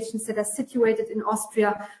organizations that are situated in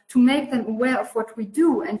Austria, to make them aware of what we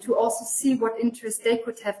do and to also see what interest they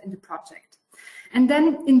could have in the project. And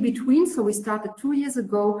then in between, so we started 2 years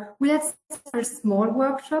ago, we had small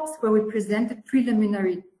workshops where we presented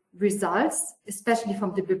preliminary results, especially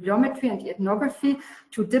from the bibliometry and the ethnography,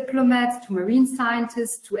 to diplomats, to marine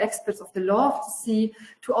scientists, to experts of the law of the sea,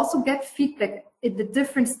 to also get feedback in the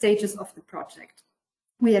different stages of the project.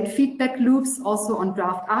 We had feedback loops also on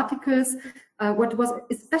draft articles, what was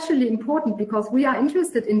especially important because we are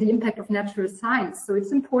interested in the impact of natural science. So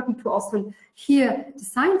it's important to also hear the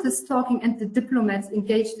scientists talking and the diplomats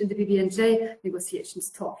engaged in the BBNJ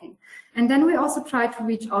negotiations talking. And then we also try to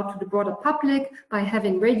reach out to the broader public by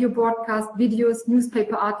having radio broadcasts, videos,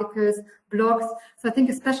 newspaper articles, blogs. So I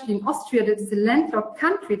think especially in Austria, that is a landlocked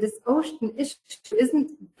country, this ocean issue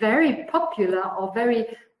isn't very popular or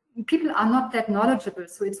people are not that knowledgeable.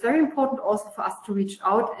 So it's very important also for us to reach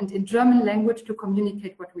out and in German language to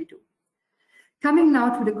communicate what we do. Coming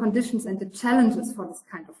now to the conditions and the challenges for this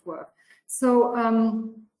kind of work. So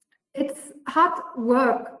it's hard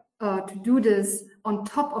work to do this on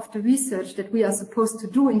top of the research that we are supposed to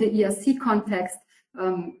do in the ERC context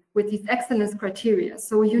with these excellence criteria.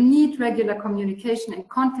 So you need regular communication and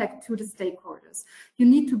contact to the stakeholders. You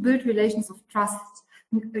need to build relations of trust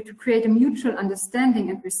to create a mutual understanding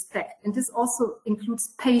and respect. And this also includes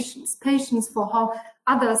patience for how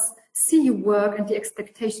others see you work and the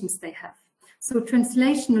expectations they have. So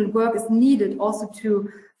translational work is needed also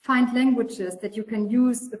to find languages that you can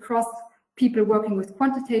use across people working with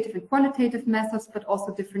quantitative and qualitative methods, but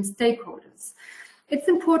also different stakeholders. It's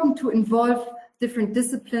important to involve different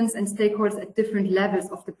disciplines and stakeholders at different levels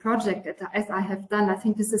of the project, as I have done. I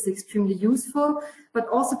think this is extremely useful, but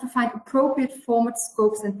also to find appropriate format,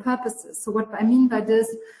 scopes, and purposes. So what I mean by this,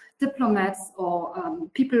 diplomats or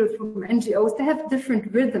people from NGOs, they have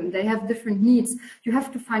different rhythm, they have different needs. You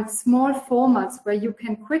have to find small formats where you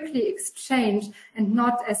can quickly exchange and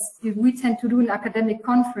not, as we tend to do in academic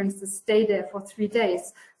conferences, stay there for 3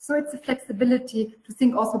 days. So it's a flexibility to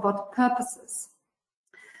think also about the purposes.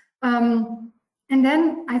 And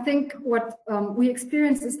then I think what we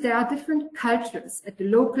experience is there are different cultures at the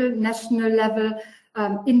local, national level,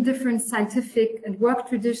 in different scientific and work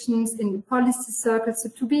traditions, in the policy circles. So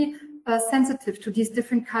to be sensitive to these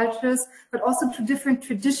different cultures, but also to different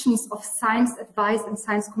traditions of science advice and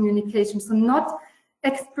science communication. So not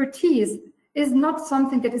expertise is not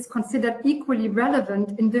something that is considered equally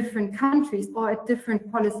relevant in different countries or at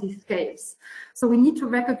different policy scales. So we need to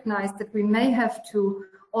recognize that we may have to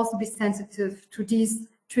also be sensitive to these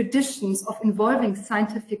traditions of involving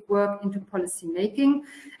scientific work into policy making.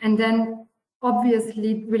 And then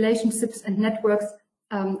obviously relationships and networks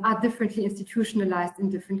are differently institutionalized in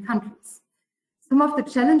different countries. Some of the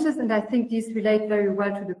challenges, and I think these relate very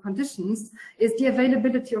well to the conditions, is the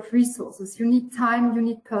availability of resources. You need time, you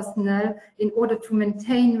need personnel in order to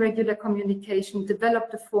maintain regular communication,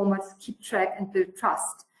 develop the formats, keep track and build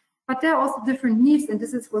trust. But there are also different needs, and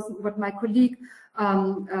this is what my colleague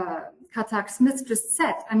Katak Smith just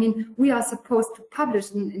said. I mean, we are supposed to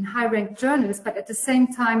publish in high-ranked journals, but at the same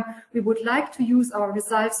time, we would like to use our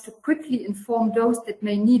results to quickly inform those that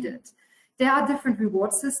may need it. There are different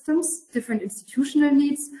reward systems, different institutional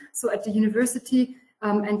needs. So at the university,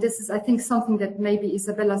 and this is, I think, something that maybe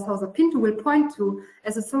Isabella Sousa-Pinto will point to,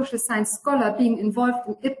 as a social science scholar, being involved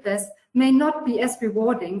in IPBES may not be as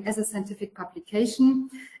rewarding as a scientific publication.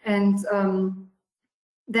 And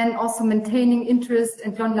then also maintaining interest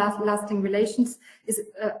and long-lasting relations is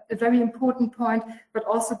a very important point, but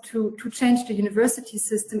also to change the university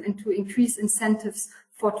system and to increase incentives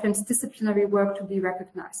for transdisciplinary work to be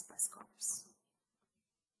recognized by scholars.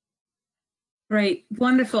 Great,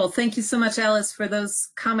 wonderful. Thank you so much, Alice, for those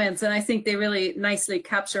comments. And I think they really nicely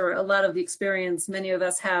capture a lot of the experience many of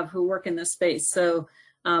us have who work in this space. So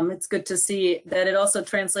it's good to see that it also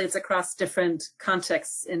translates across different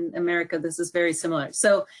contexts in America. This is very similar.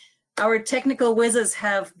 So our technical whizzes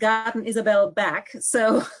have gotten Isabel back.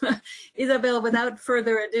 So Isabel, without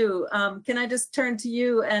further ado, can I just turn to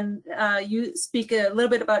you and you speak a little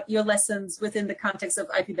bit about your lessons within the context of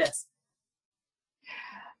IPBES?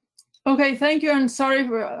 Okay, thank you, and sorry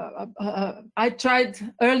for I tried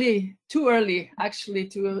too early actually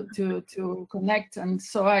to connect, and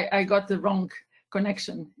so I got the wrong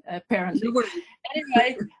connection apparently.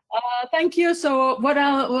 Anyway, thank you. So what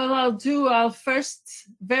I'll do, I'll first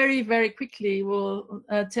very quickly will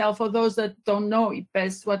tell for those that don't know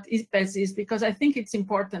IPBES what IPBES is, because I think it's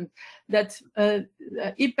important that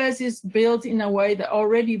IPBES is built in a way that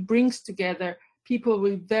already brings together people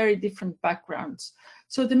with very different backgrounds.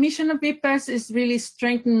 So the mission of IPBES is really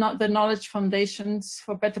strengthen the knowledge foundations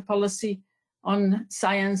for better policy on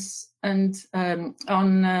science and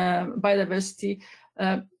on biodiversity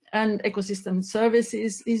and ecosystem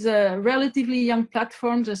services. Is a relatively young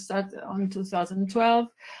platform, just started on 2012,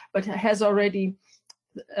 but it has already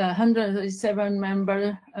 137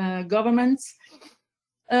 member governments.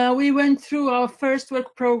 We went through our first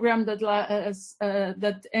work program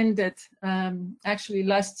that ended actually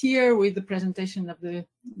last year with the presentation of the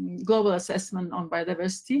global assessment on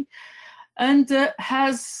biodiversity, and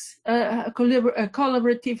has a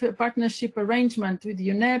collaborative partnership arrangement with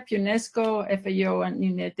UNEP, UNESCO, FAO, and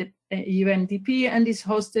UNDP, and is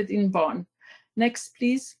hosted in Bonn. Next,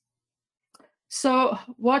 please. So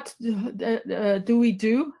what do we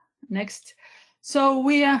do? Next. So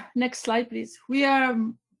we are, next slide, please. We are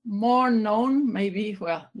more known, maybe,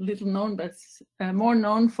 well, little known, but more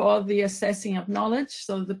known for the assessing of knowledge,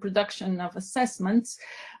 so the production of assessments.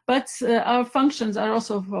 But our functions are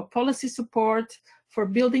also for policy support, for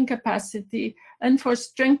building capacity, and for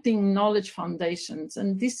strengthening knowledge foundations.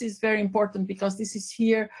 And this is very important because this is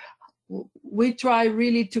here. We try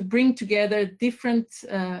really to bring together different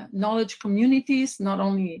knowledge communities, not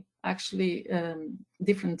only actually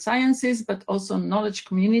different sciences, but also knowledge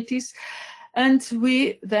communities. And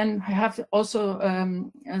we then have also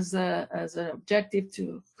as an objective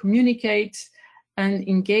to communicate and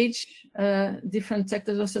engage different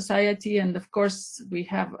sectors of society. And of course, we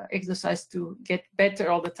have exercise to get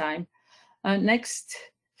better all the time. Next.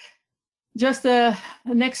 Just the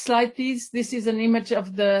next slide, please. This is an image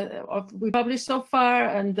of we published so far,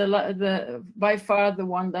 and the by far the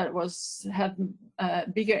one that had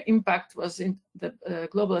bigger impact was in the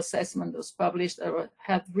global assessment that was published.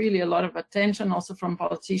 Had really a lot of attention, also from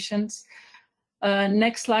politicians.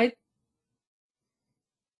 Next slide.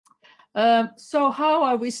 So how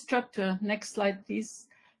are we structured? Next slide, please.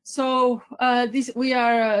 So we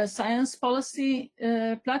are a science policy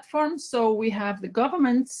platform. So we have the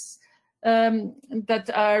governments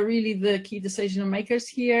that are really the key decision makers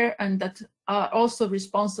here, and that are also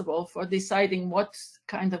responsible for deciding what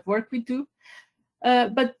kind of work we do.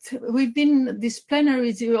 But within these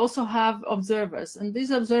plenaries, you also have observers, and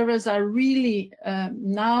these observers are really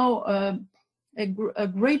now a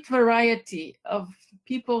great variety of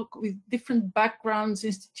people with different backgrounds,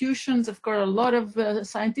 institutions, of course, a lot of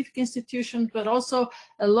scientific institutions, but also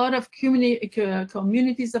a lot of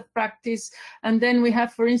communities of practice. And then we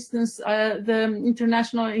have, for instance, the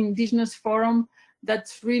International Indigenous Forum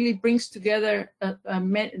that really brings together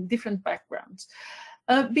different backgrounds.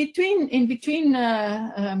 In between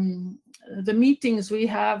the meetings we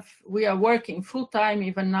are working full-time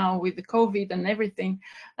even now with the COVID and everything,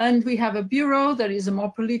 and we have a bureau that is a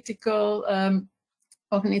more political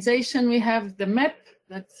organization. We have the MEP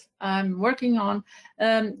that I'm working on,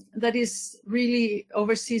 that is really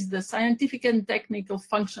oversees the scientific and technical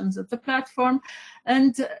functions of the platform,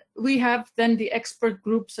 and we have then the expert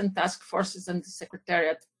groups and task forces and the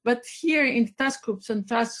secretariat. But here in task groups and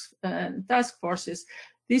task forces,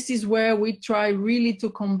 this is where we try really to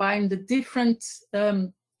combine the different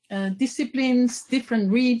disciplines,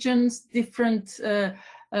 different regions, different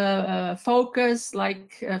focus.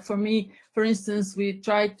 Like for me, for instance,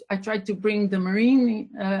 I tried to bring the marine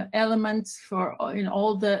elements in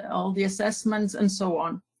all the assessments and so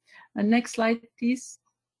on. Next slide, please.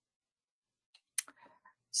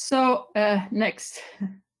 So next.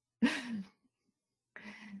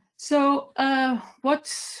 So what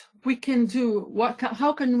we can do,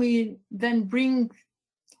 how can we then bring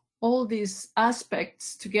all these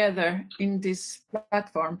aspects together in this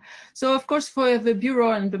platform? So of course, for the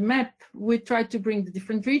Bureau and the MEP, we try to bring the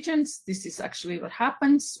different regions. This is actually what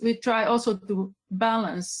happens. We try also to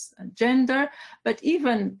balance gender, but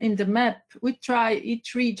even in the MEP, we try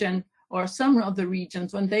each region or some of the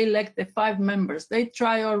regions, when they elect the 5 members, they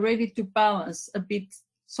try already to balance a bit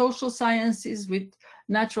social sciences with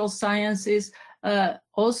natural sciences,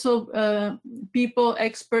 also people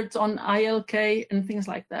experts on ILK and things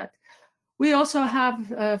like that. We also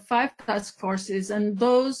have 5 task forces, and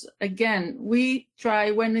those, again, we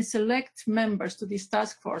try, when we select members to these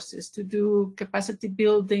task forces, to do capacity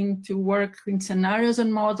building, to work in scenarios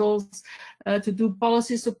and models, to do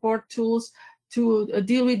policy support tools, to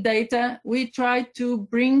deal with data. We try to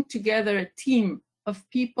bring together a team of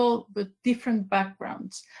people with different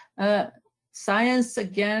backgrounds. Science,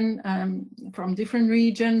 again, from different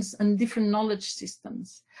regions and different knowledge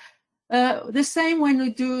systems. The same when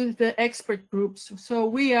we do the expert groups. So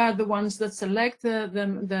we are the ones that select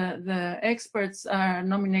the experts are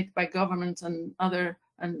nominated by governments and other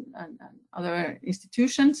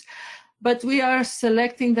institutions, but we are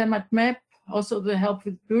selecting them at MEP, also the help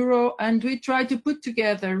with Bureau, and we try to put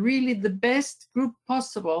together really the best group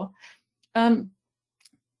possible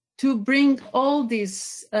to bring all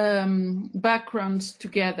these backgrounds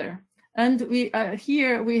together. And we are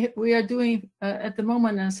doing at the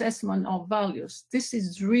moment an assessment of values. This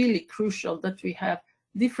is really crucial that we have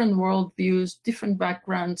different worldviews, different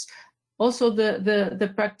backgrounds, also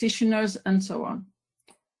the practitioners and so on.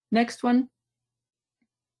 Next one.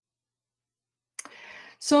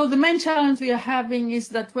 So the main challenge we are having is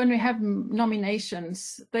that when we have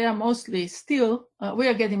nominations, they are mostly still, we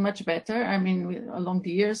are getting much better, I mean, along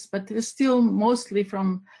the years, but they're still mostly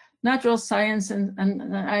from natural science and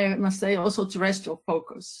I must say also terrestrial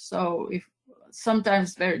focus. So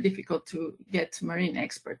sometimes very difficult to get marine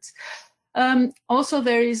experts. Also,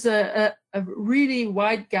 there is a really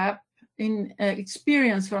wide gap in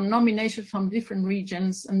experience from nominations from different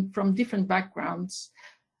regions and from different backgrounds.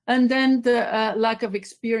 And then the lack of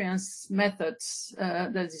experience methods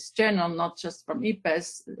that is general, not just from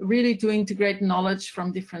IPES, really to integrate knowledge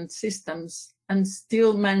from different systems and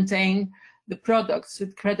still maintain the products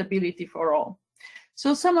with credibility for all.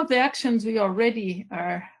 So some of the actions we already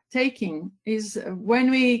are taking is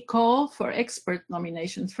when we call for expert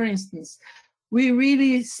nominations, for instance, we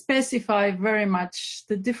really specify very much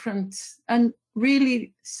the different, and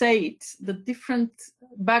really say it, the different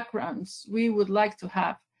backgrounds we would like to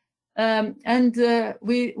have.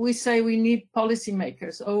 We say we need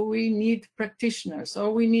policymakers, or we need practitioners,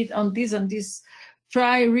 or we need on this and this.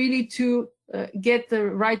 Try really to get the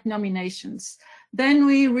right nominations. Then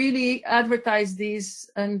we really advertise these,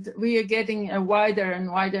 and we are getting a wider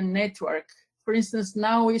and wider network. For instance,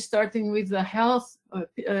 now we're starting with the health,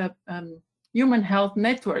 human health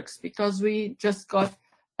networks, because we just got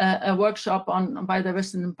a workshop on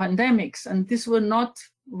biodiversity and pandemics, and this were not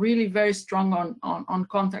really very strong on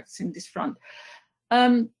contacts in this front.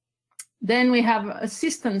 Then we have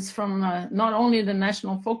assistance from not only the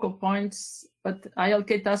national focal points, but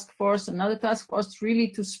ILK task force and other task force, really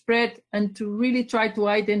to spread and to really try to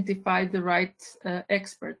identify the right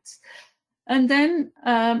experts. And then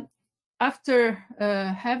after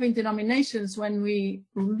having the nominations, when we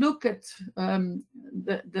look at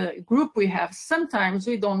the group we have, sometimes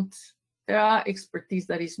we don't, there are expertise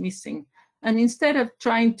that is missing. And instead of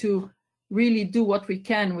trying to really do what we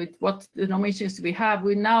can with what the nominations we have,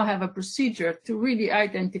 we now have a procedure to really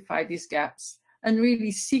identify these gaps and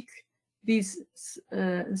really seek these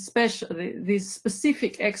these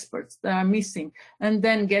specific experts that are missing, and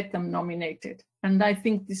then get them nominated. And I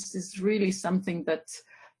think this is really something that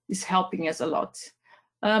is helping us a lot.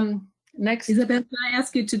 Next. Isabel, can I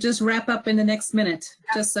ask you to just wrap up in the next minute,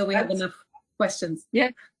 just so we have enough questions? Yeah,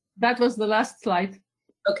 that was the last slide.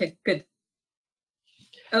 Okay, good.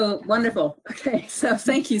 Oh, wonderful. Okay, so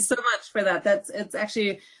thank you so much for that. It's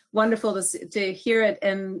actually wonderful to hear it,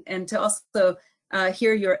 and to also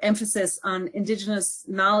hear your emphasis on Indigenous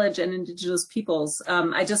knowledge and Indigenous peoples.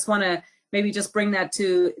 I just want to maybe just bring that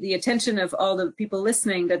to the attention of all the people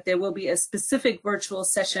listening, that there will be a specific virtual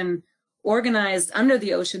session organized under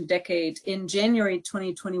the Ocean Decade in January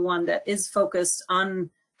 2021 that is focused on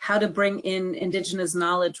how to bring in Indigenous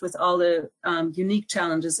knowledge with all the unique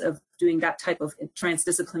challenges of doing that type of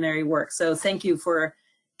transdisciplinary work. So thank you for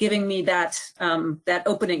giving me that that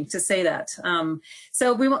opening to say that.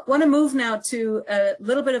 So we want to move now to a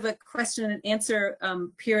little bit of a question and answer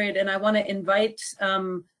period, and I want to invite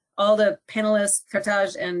all the panelists,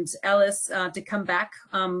 Kartaj and Alice, to come back.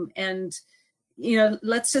 And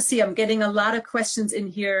let's just see, I'm getting a lot of questions in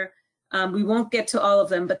here. We won't get to all of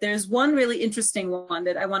them, but there's one really interesting one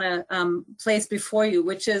that I want to place before you,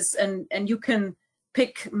 which is, and you can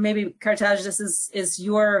pick, maybe Kartaj, this is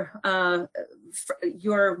your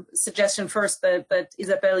suggestion first, but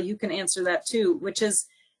Isabel, you can answer that too, which is,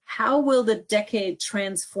 how will the decade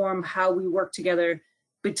transform how we work together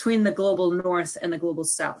between the global north and the global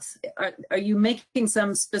south? Are you making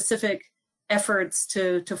some specific efforts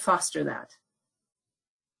to foster that?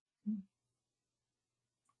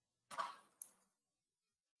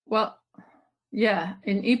 Well, yeah,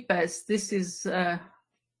 in IPES, this is a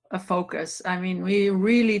focus. I mean, we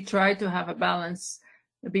really try to have a balance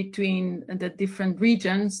between the different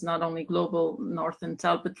regions, not only global north and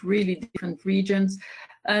south, but really different regions.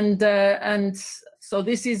 And so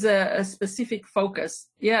this is a specific focus.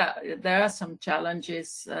 Yeah, there are some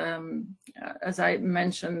challenges, as I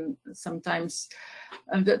mentioned, sometimes,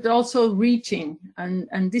 but also reaching,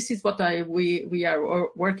 and this is what we are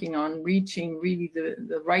working on, reaching really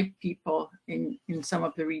the right people in some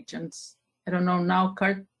of the regions. I don't know now,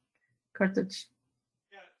 Kartaj.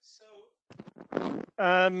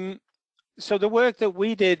 So the work that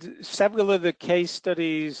we did, several of the case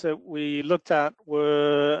studies that we looked at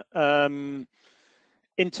were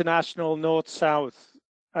international north-south.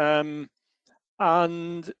 And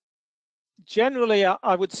generally,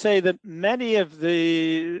 I would say that many of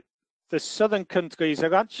the southern countries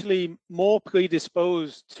are actually more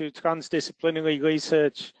predisposed to transdisciplinary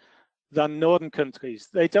research than northern countries.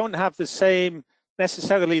 They don't have the same,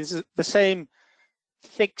 necessarily the same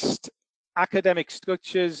fixed academic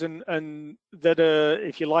structures and that are,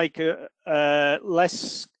 if you like,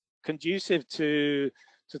 less conducive to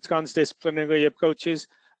transdisciplinary approaches,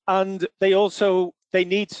 and they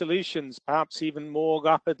need solutions perhaps even more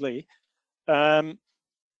rapidly, and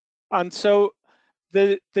so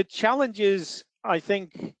the challenges I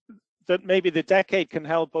think that maybe the decade can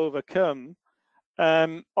help overcome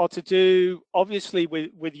are to do obviously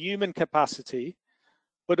with human capacity,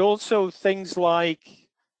 but also things like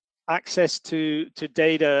access to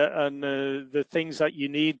data and the things that you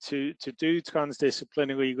need to do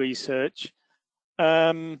transdisciplinary research.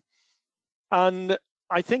 And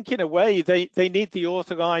I think in a way they need the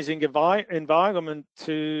authorizing environment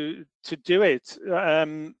to do it.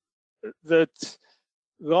 That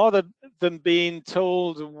rather than being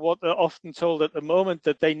told what they're often told at the moment,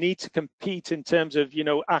 that they need to compete in terms of, you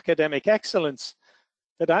know, academic excellence,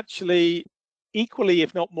 that actually equally,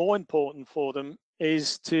 if not more important for them,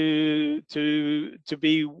 is to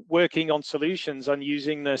be working on solutions and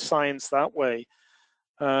using the science that way.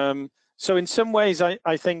 So in some ways,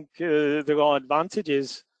 I think there are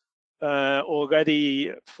advantages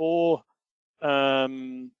already for,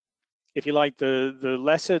 if you like, the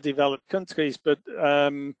lesser developed countries, but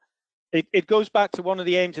it goes back to one of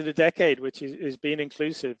the aims of the decade, which is being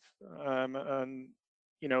inclusive, and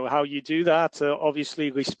you know how you do that.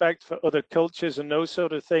 Obviously, respect for other cultures and those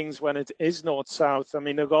sort of things when it is north-south. I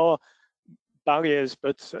mean, there are barriers,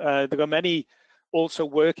 but there are many also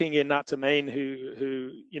working in that domain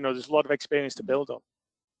who you know, there's a lot of experience to build on.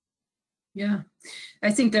 Yeah,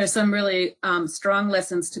 I think there's some really strong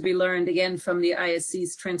lessons to be learned, again, from the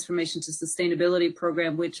ISC's Transformation to Sustainability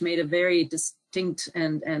program, which made a very distinct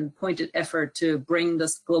and pointed effort to bring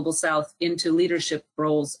this Global South into leadership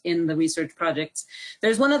roles in the research projects.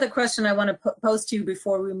 There's one other question I want to pose to you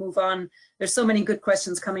before we move on. There's so many good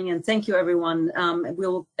questions coming in. Thank you, everyone.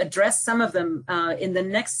 We'll address some of them in the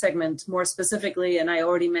next segment more specifically, and I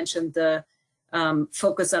already mentioned the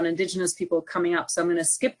focus on Indigenous people coming up, so I'm going to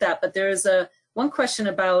skip that. But there is one question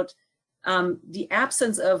about the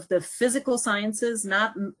absence of the physical sciences,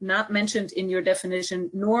 not mentioned in your definition,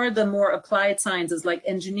 nor the more applied sciences like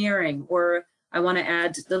engineering, or I want to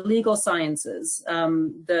add the legal sciences,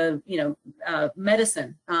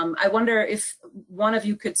 medicine. I wonder if one of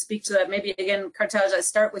you could speak to that. Maybe again, Kartaj, I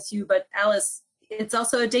start with you, but Alice, it's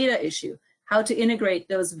also a data issue, how to integrate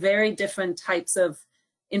those very different types of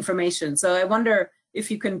information. So I wonder if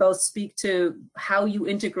you can both speak to how you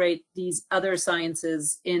integrate these other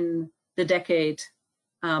sciences in the decade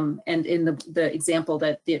and in the example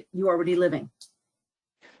that you're already living.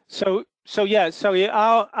 So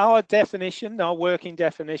our definition, our working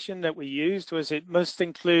definition that we used was it must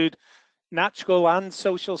include natural and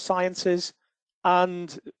social sciences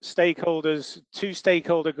and stakeholders, two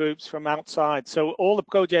stakeholder groups from outside. So all the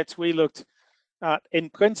projects we looked in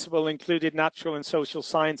principle included natural and social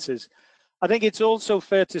sciences. I think it's also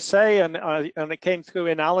fair to say, and it came through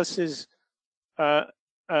in Alice's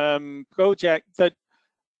project, that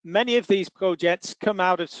many of these projects come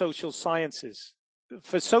out of social sciences.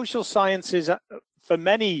 For social sciences, for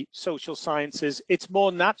many social sciences, it's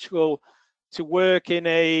more natural to work in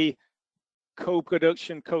a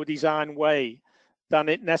co-production, co-design way than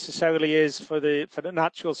it necessarily is for the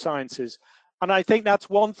natural sciences. And I think that's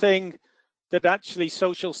one thing that actually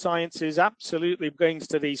social sciences absolutely brings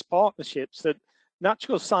to these partnerships, that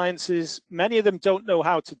natural sciences, many of them don't know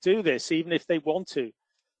how to do this, even if they want to.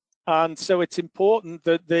 And so it's important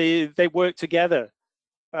that they work together.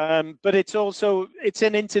 But it's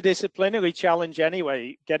an interdisciplinary challenge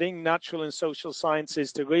anyway, getting natural and social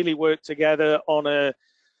sciences to really work together on a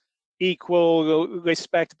equal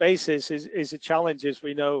respect basis is a challenge, as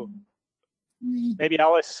we know. Maybe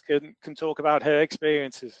Alice can talk about her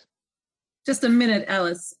experiences. Just a minute,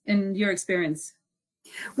 Alice, in your experience.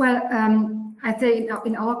 Well, I say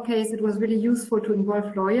in our case, it was really useful to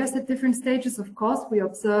involve lawyers at different stages. Of course, we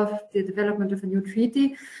observed the development of a new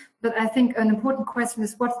treaty, but I think an important question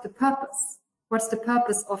is, what's the purpose? What's the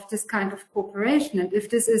purpose of this kind of cooperation? And if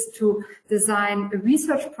this is to design a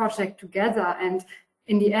research project together and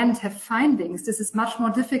in the end have findings, this is much more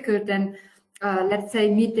difficult than, let's say,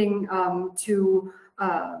 meeting to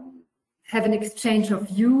have an exchange of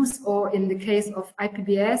views, or in the case of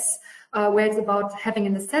IPBS, where it's about having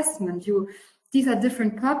an assessment. These are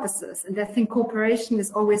different purposes, and I think cooperation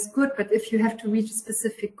is always good, but if you have to reach a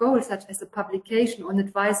specific goal, such as a publication or an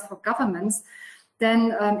advice for governments,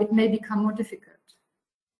 then it may become more difficult.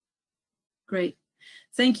 Great.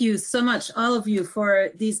 Thank you so much, all of you,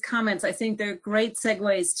 for these comments. I think they're great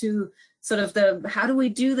segues to sort of how do we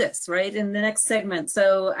do this, right, in the next segment.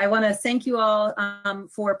 So I want to thank you all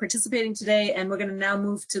for participating today, and we're going to now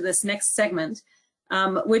move to this next segment,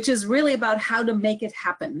 which is really about how to make it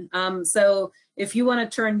happen. So if you want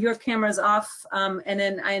to turn your cameras off, and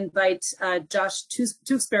then I invite Josh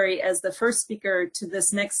Tewksbury as the first speaker to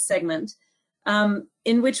this next segment,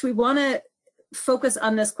 in which we want to focus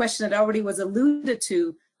on this question that already was alluded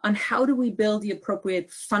to, on how do we build the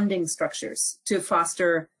appropriate funding structures to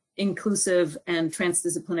foster inclusive and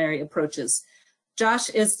transdisciplinary approaches. Josh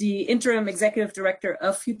is the interim executive director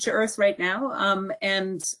of Future Earth right now,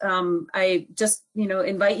 and I just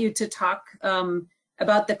invite you to talk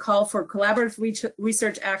about the call for collaborative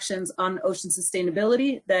research actions on ocean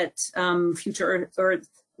sustainability that Future Earth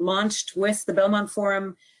launched with the Belmont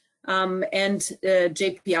Forum and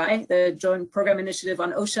JPI, the Joint Program Initiative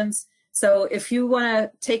on Oceans. So if you want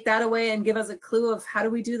to take that away and give us a clue of how do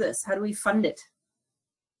we do this? How do we fund it?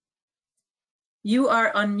 You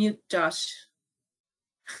are on mute, Josh.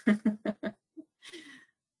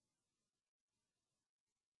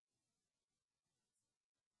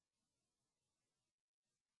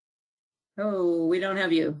 Oh, we don't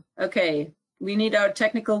have you. Okay, we need our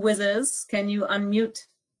technical whizzes. Can you unmute?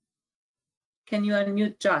 Can you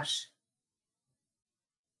unmute Josh?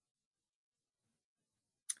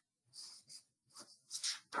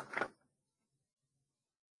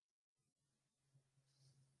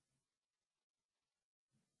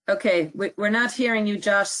 Okay, we're not hearing you,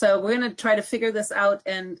 Josh, so we're going to try to figure this out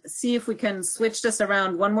and see if we can switch this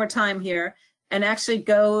around one more time here and actually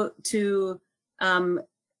go to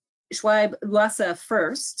Schweib Luasa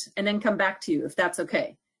first and then come back to you, if that's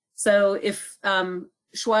okay. So if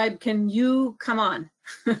Schweib, can you come on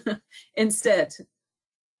instead?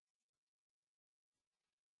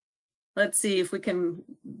 Let's see if we can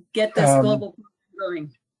get this global program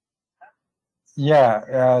going.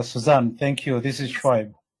 Yeah, Suzanne, thank you. This is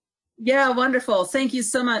Schweib. Yeah, wonderful. Thank you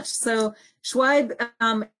so much. So Schweib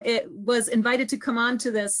was invited to come on to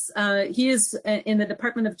this. He is in the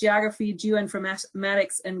Department of Geography,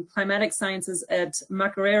 Geoinformatics, and Climatic Sciences at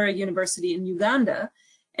Makerere University in Uganda.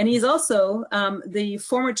 And he's also the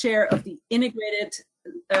former chair of the Integrated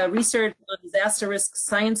Research on Disaster Risk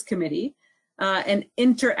Science Committee, an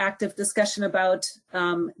interactive discussion about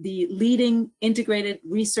the leading integrated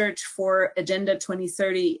research for Agenda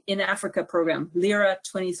 2030 in Africa program, LIRA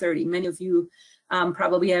 2030. Many of you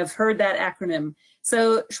probably have heard that acronym.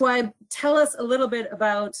 So Schweib, tell us a little bit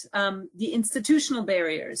about the institutional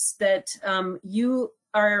barriers that you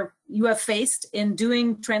have faced in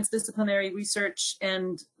doing transdisciplinary research,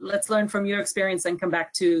 and let's learn from your experience and come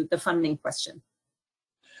back to the funding question.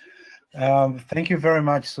 Thank you very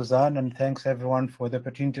much, Suzanne, and thanks everyone for the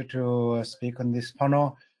opportunity to speak on this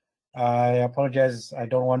panel. I apologize, I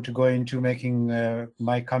don't want to go into making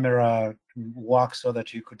my camera work so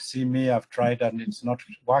that you could see me. I've tried and it's not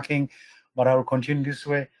working, but I will continue this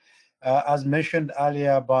way. As mentioned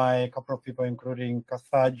earlier by a couple of people, including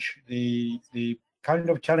Kathaj, the kind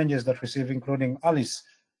of challenges that we see, including Alice,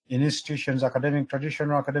 in institutions,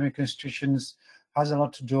 traditional academic institutions, has a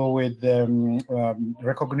lot to do with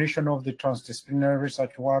recognition of the transdisciplinary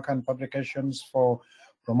research work and publications for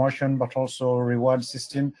promotion, but also reward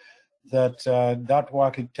system. That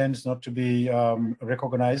work, it tends not to be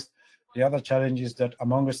recognized. The other challenge is that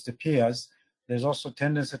amongst the peers, there's also a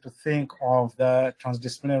tendency to think of the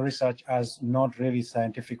transdisciplinary research as not really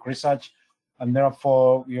scientific research, and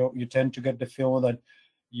therefore you tend to get the feel that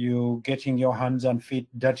you're getting your hands and feet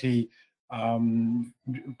dirty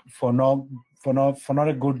for not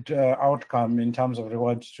a good outcome in terms of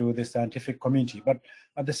rewards to the scientific community. But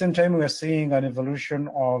at the same time, we are seeing an evolution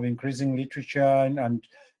of increasing literature and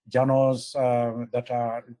journals that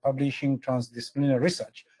are publishing transdisciplinary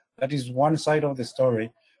research. That is one side of the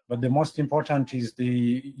story. But the most important is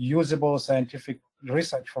the usable scientific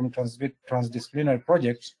research from transdisciplinary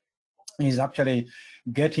projects is actually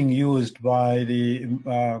getting used by the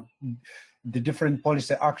different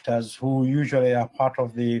policy actors who usually are part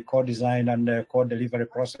of the co-design and the co-delivery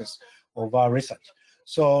process of our research.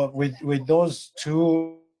 So with those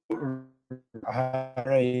two, there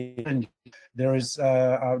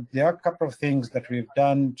are a couple of things that we've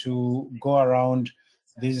done to go around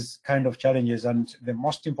these kind of challenges, and the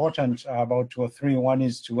most important about 2 or 3. One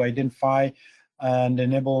is to identify and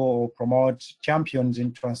enable or promote champions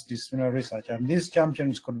in transdisciplinary research, and these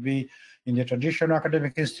champions could be in the traditional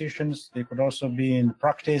academic institutions, they could also be in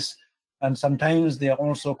practice, and sometimes they are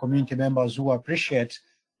also community members who appreciate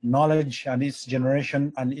knowledge and its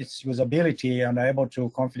generation and its usability and are able to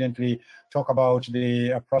confidently talk about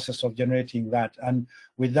the process of generating that. And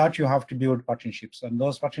with that, you have to build partnerships, and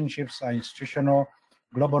those partnerships are institutional,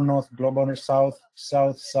 global north, global south,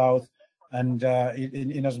 south, and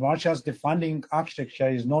in as much as the funding architecture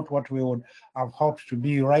is not what we would have hoped to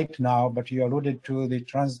be right now, but you alluded to the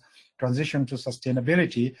transition to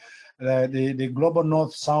sustainability, the global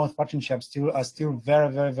north-south partnerships are still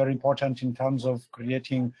very, very important in terms of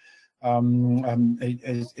creating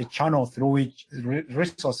a channel through which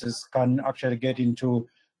resources can actually get into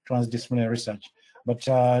transdisciplinary research. But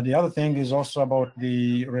the other thing is also about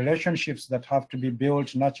the relationships that have to be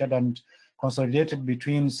built, nurtured, and consolidated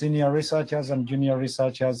between senior researchers and junior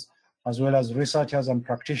researchers, as well as researchers and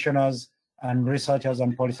practitioners, and researchers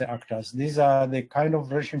and policy actors. These are the kind of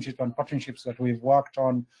relationships and partnerships that we've worked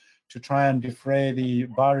on to try and defray the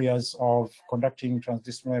barriers of conducting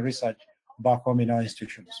transdisciplinary research back home in our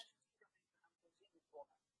institutions.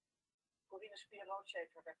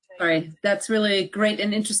 Sorry, that's really great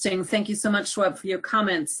and interesting. Thank you so much, Schwab, for your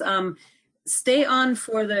comments. Stay on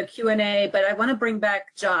for the Q&A, but I want to bring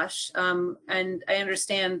back Josh. And I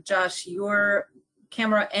understand, Josh, your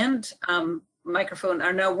camera and microphone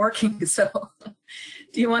are now working. So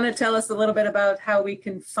do you want to tell us a little bit about how we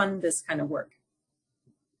can fund this kind of work?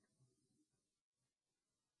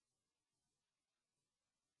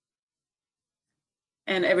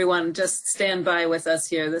 And everyone, just stand by with us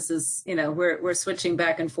here. This is, you know, we're switching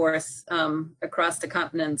back and forth across the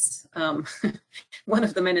continents. One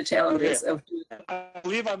of the many challenges of. I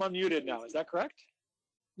believe I'm unmuted now. Is that correct?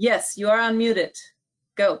 Yes, you are unmuted.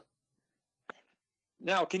 Go.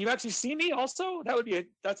 Now, can you actually see me also?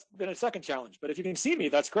 That's been a second challenge, but if you can see me,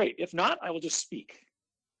 that's great. If not, I will just speak.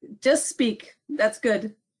 Just speak. That's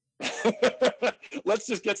good. Let's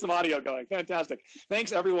just get some audio going. Fantastic.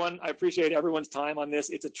 Thanks, everyone. I appreciate everyone's time on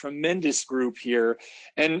this. It's a tremendous group here.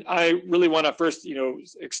 And I really want to first,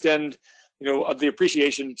 extend, the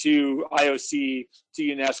appreciation to IOC, to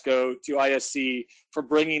UNESCO, to ISC for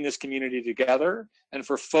bringing this community together and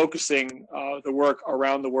for focusing the work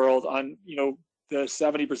around the world on, the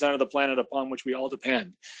 70% of the planet upon which we all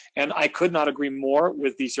depend. And I could not agree more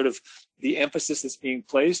with the emphasis that's being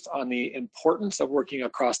placed on the importance of working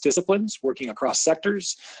across disciplines, working across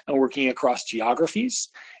sectors, and working across geographies.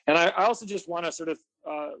 And I also just want to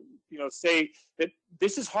say that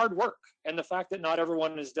this is hard work, and the fact that not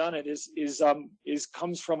everyone has done it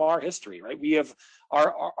comes from our history, right? We have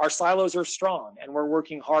our silos are strong, and we're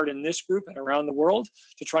working hard in this group and around the world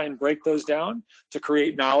to try and break those down, to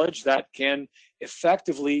create knowledge that can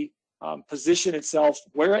effectively position itself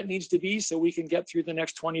where it needs to be so we can get through the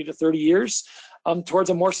next 20 to 30 years towards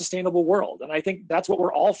a more sustainable world. And I think that's what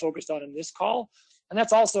we're all focused on in this call. And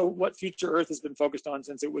that's also what Future Earth has been focused on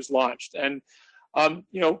since it was launched. And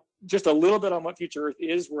just a little bit on what Future Earth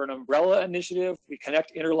is. We're an umbrella initiative. We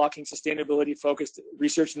connect interlocking sustainability-focused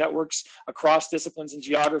research networks across disciplines and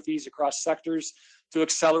geographies, across sectors, to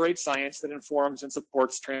accelerate science that informs and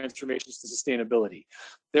supports transformations to sustainability.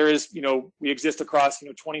 We exist across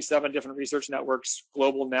 27 different research networks,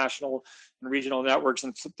 global, national, and regional networks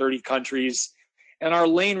in 30 countries. And our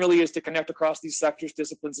lane really is to connect across these sectors,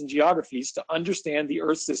 disciplines, and geographies to understand the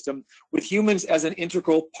Earth system with humans as an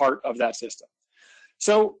integral part of that system.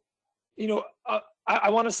 So, I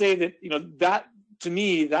want to say that, that to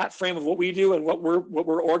me, that frame of what we do and what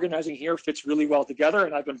we're organizing here fits really well together.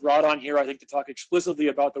 And I've been brought on here, I think, to talk explicitly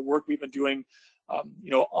about the work we've been doing,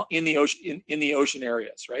 in the ocean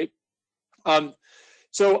areas, right?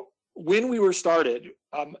 So when we were started,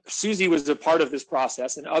 Susie was a part of this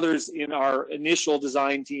process, and others in our initial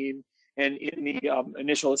design team and in the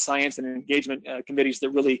initial science and engagement committees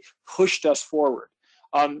that really pushed us forward.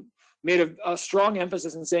 Made a strong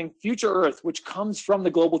emphasis in saying Future Earth, which comes from the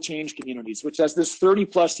global change communities, which has this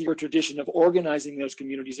 30-plus-year tradition of organizing those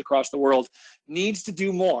communities across the world, needs to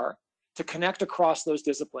do more to connect across those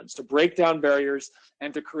disciplines, to break down barriers,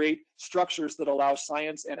 and to create structures that allow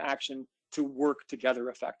science and action to work together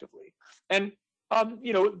effectively. And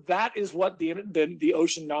that is what the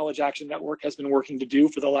Ocean Knowledge Action Network has been working to do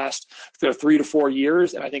for the last 3 to 4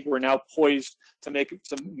 years, and I think we're now poised to make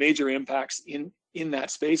some major impacts in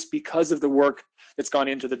that space because of the work that's gone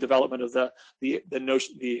into the development of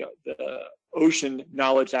the Ocean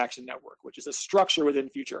Knowledge Action Network, which is a structure within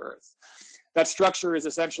Future Earth. That structure is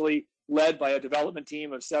essentially led by a development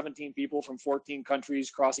team of 17 people from 14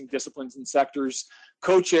 countries, crossing disciplines and sectors,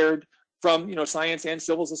 co-chaired from science and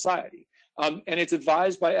civil society. And it's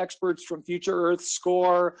advised by experts from Future Earth,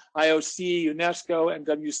 SCORE, IOC, UNESCO, and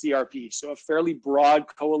WCRP. So a fairly broad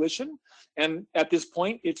coalition. And at this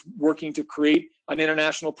point, it's working to create an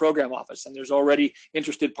international program office. And there's already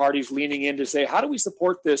interested parties leaning in to say, how do we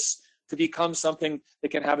support this to become something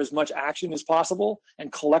that can have as much action as possible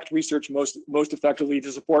and collect research most effectively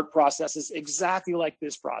to support processes exactly like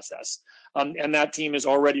this process. And that team is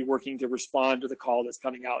already working to respond to the call that's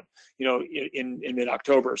coming out, in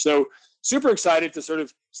mid-October. So super excited to sort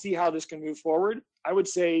of see how this can move forward. I would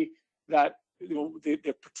say that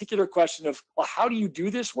the particular question of, well, how do you do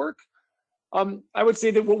this work? I would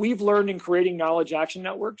say that what we've learned in creating knowledge action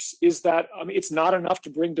networks is that it's not enough to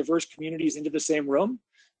bring diverse communities into the same room.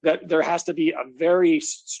 That there has to be a very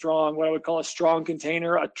strong, what I would call a strong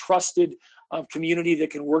container, a trusted community that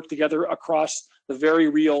can work together across the very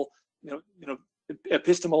real,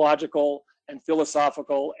 epistemological and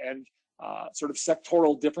philosophical and sort of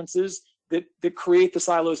sectoral differences that create the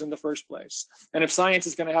silos in the first place. And if science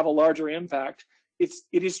is going to have a larger impact, it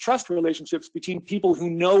is trust relationships between people who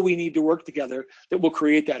know we need to work together that will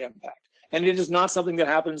create that impact. And it is not something that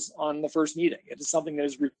happens on the first meeting. It is something that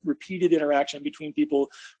is repeated interaction between people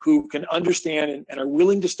who can understand and are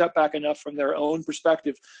willing to step back enough from their own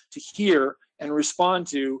perspective to hear and respond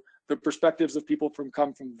to the perspectives of people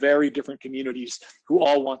come from very different communities who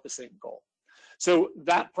all want the same goal. So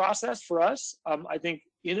that process for us, I think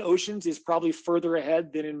in oceans is probably further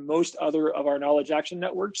ahead than in most other of our knowledge action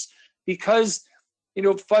networks, because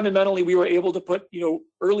fundamentally we were able to put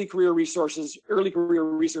early career resources, early career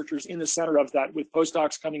researchers in the center of that. With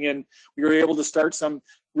postdocs coming in, we were able to start some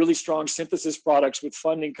really strong synthesis products with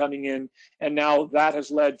funding coming in, and now that has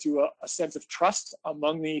led to a sense of trust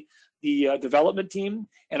among the development team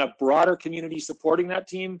and a broader community supporting that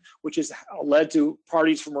team, which has led to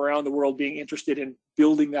parties from around the world being interested in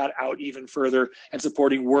building that out even further and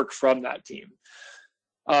supporting work from that team.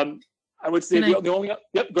 I would say the only,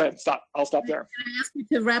 yep, go ahead, stop. I'll stop there. Can I ask you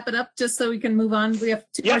to wrap it up just so we can move on? We have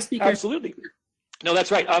two more speakers. Absolutely. No,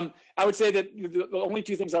 that's right. I would say that the only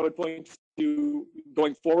two things I would point to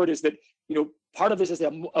going forward is that, part of this is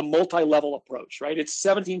a multi-level approach, right? It's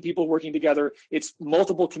 17 people working together. It's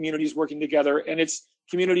multiple communities working together, and it's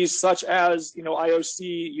communities such as,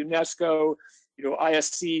 IOC, UNESCO,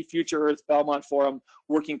 ISC, Future Earth, Belmont Forum,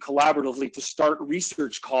 working collaboratively to start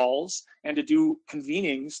research calls and to do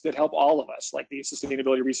convenings that help all of us, like the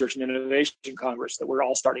Sustainability Research and Innovation Congress that we're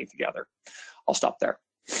all starting together. I'll stop there.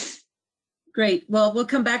 Great. Well, we'll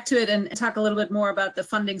come back to it and talk a little bit more about the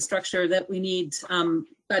funding structure that we need.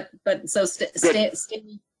 So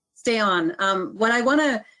stay on. What I want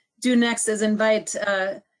to do next is invite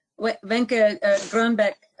Wenke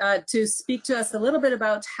Grönbeck to speak to us a little bit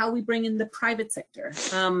about how we bring in the private sector,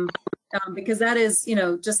 because that is,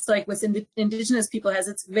 just like with indigenous people, has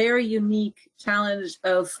its very unique challenge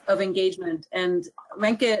of engagement. And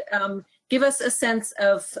Wenke, give us a sense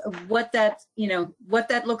of what that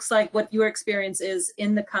looks like, what your experience is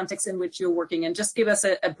in the context in which you're working, and just give us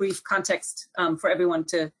a brief context for everyone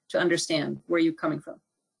to understand where you're coming from.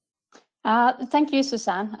 Thank you,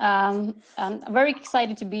 Suzanne. I'm very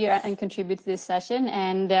excited to be here and contribute to this session.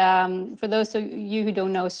 And for those of you who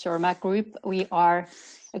don't know Cermaq Group, we are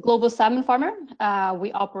a global salmon farmer.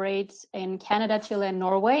 We operate in Canada, Chile, and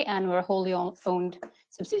Norway, and we're a wholly owned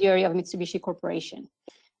subsidiary of Mitsubishi Corporation.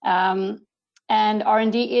 And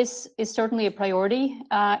R&D is certainly a priority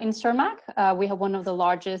in Cermaq. We have one of the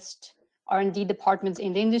largest R&D departments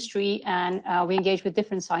in the industry, and we engage with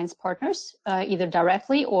different science partners, either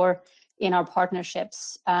directly or in our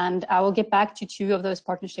partnerships. And I will get back to two of those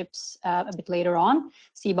partnerships a bit later on,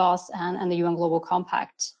 CBOS and the UN Global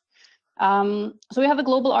Compact. So we have a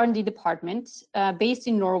global R&D department based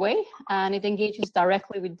in Norway, and it engages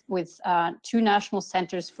directly with two national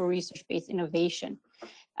centers for research-based innovation.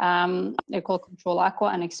 They're called Control Aqua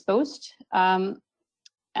and Exposed. And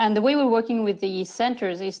the way we're working with the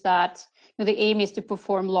centers is that the aim is to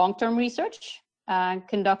perform long-term research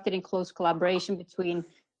conducted in close collaboration between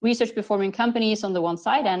research performing companies on the one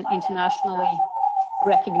side and internationally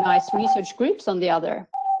recognized research groups on the other.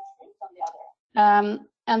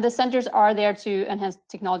 And the centers are there to enhance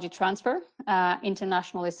technology transfer,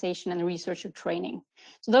 internationalization, and researcher training.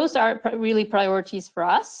 So those are really priorities for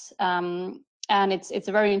us, and it's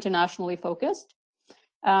very internationally focused.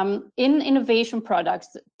 In innovation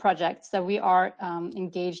projects that we are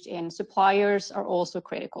engaged in, suppliers are also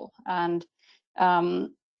critical. And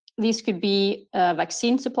these could be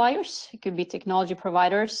vaccine suppliers, it could be technology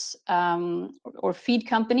providers, or feed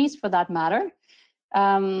companies for that matter.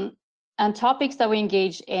 And topics that we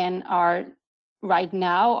engage in are right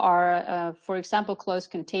now are, for example,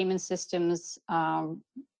 closed containment systems,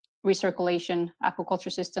 recirculation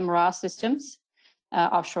aquaculture system, RAS systems,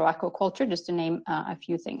 offshore aquaculture, just to name a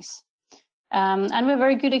few things. And we have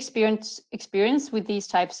very good experience with these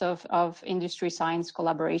types of industry science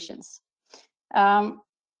collaborations.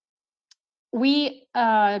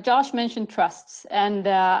 Josh mentioned trusts, and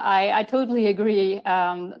I totally agree.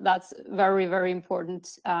 That's very, very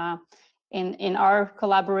important in our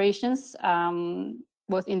collaborations,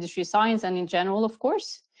 both industry science and in general, of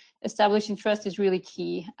course. Establishing trust is really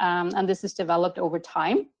key, and this is developed over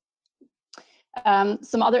time.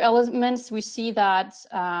 Some other elements we see that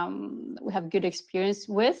we have good experience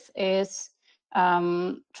with is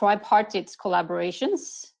tripartite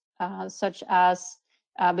collaborations, such as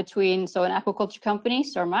between an aquaculture company,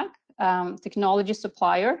 Cermaq, technology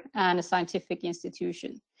supplier, and a scientific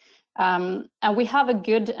institution. And we have a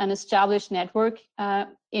good and established network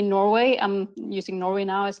in Norway. I'm using Norway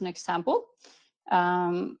now as an example.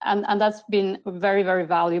 And that's been very, very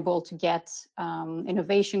valuable to get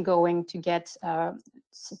innovation going, to get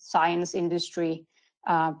science industry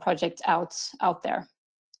projects out there.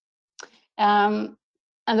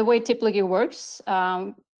 And the way it typically works,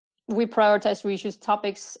 we prioritize research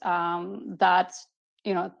topics that,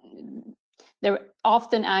 you know, they're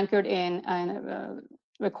often anchored in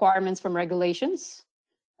requirements from regulations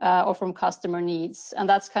or from customer needs. And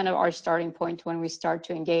that's kind of our starting point when we start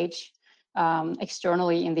to engage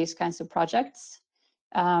externally in these kinds of projects.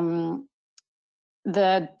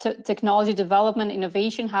 The technology development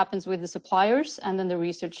innovation happens with the suppliers, and then the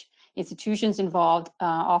research institutions involved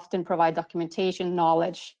often provide documentation,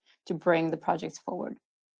 knowledge to bring the projects forward.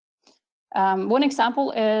 One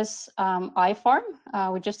example is iFarm.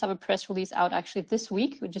 We just have a press release out actually this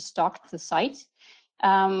week. We just stocked the site.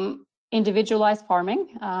 Individualized farming,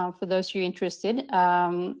 for those of you interested.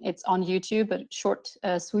 It's on YouTube, a short,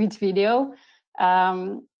 sweet video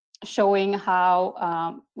showing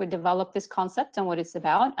how we developed this concept and what it's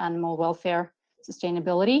about. Animal welfare,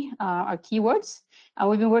 sustainability are keywords.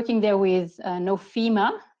 We've been working there with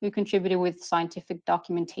Nofima, who contributed with scientific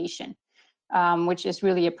documentation, which is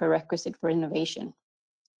really a prerequisite for innovation.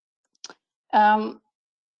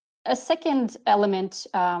 A second element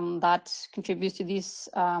that contributes to these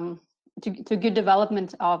to good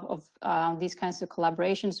development of these kinds of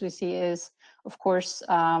collaborations we see is, of course,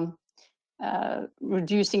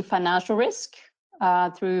 reducing financial risk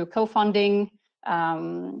through co-funding,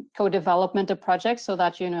 co-development of projects, so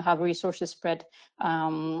that you have resources spread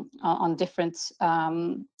on different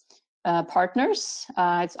partners.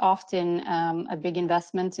 It's often a big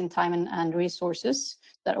investment in time and resources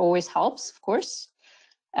that always helps, of course.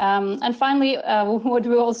 And finally, what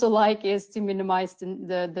we also like is to minimize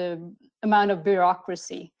the amount of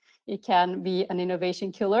bureaucracy. It can be an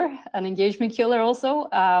innovation killer, an engagement killer also.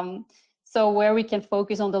 So where we can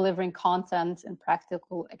focus on delivering content and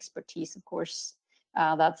practical expertise, of course,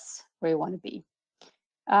 that's where you want to be.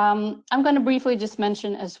 I'm going to briefly just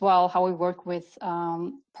mention as well how we work with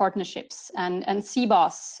partnerships, and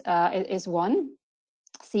CBOS is one,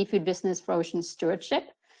 Seafood Business for Ocean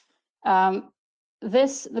Stewardship. The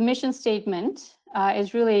mission statement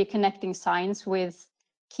is really connecting science with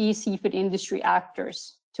key seafood industry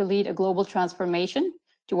actors to lead a global transformation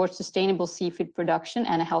towards sustainable seafood production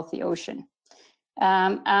and a healthy ocean.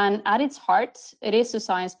 And at its heart, it is a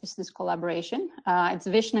science-business collaboration. Its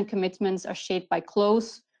vision and commitments are shaped by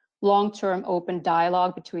close, long-term open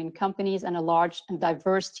dialogue between companies and a large and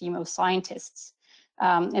diverse team of scientists.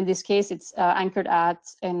 In this case, it's anchored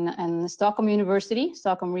in Stockholm University,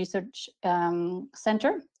 Stockholm Research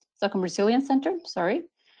Center, Stockholm Resilience Center, sorry.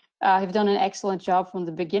 Have done an excellent job from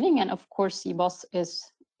the beginning. And of course, CBOS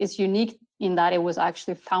is unique in that it was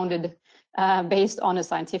actually founded based on a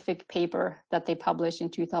scientific paper that they published in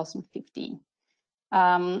 2015.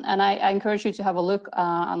 And I encourage you to have a look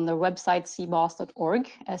on the website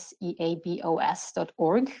seabos.org,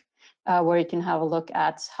 seabos.org, where you can have a look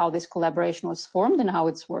at how this collaboration was formed and how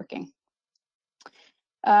it's working.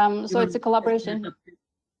 So it's a collaboration.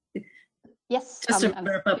 Yes, just to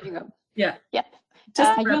wrap up. Yeah. Yep.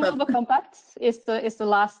 UN Global Compact is the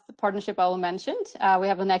last partnership I will mention. We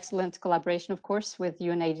have an excellent collaboration, of course, with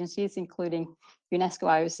UN agencies, including UNESCO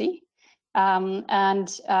IOC. And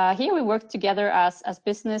here we work together as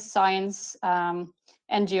business, science,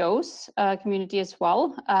 NGOs, community as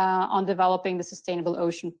well, on developing the sustainable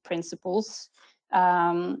ocean principles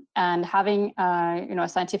and having a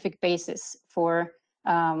scientific basis for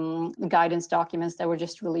guidance documents that were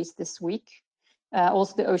just released this week.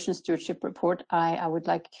 Also the Ocean Stewardship Report I would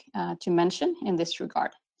like to mention in this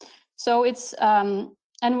regard. So it's, and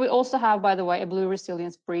we also have, by the way, a Blue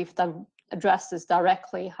Resilience brief that addresses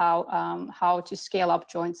directly how to scale up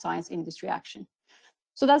joint science industry action.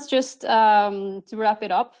 So that's just to wrap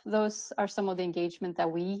it up. Those are some of the engagement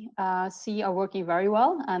that we see are working very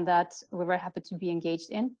well and that we're very happy to be engaged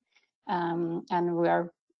in. And we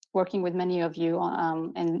are working with many of you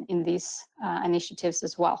in these initiatives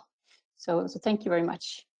as well. So thank you very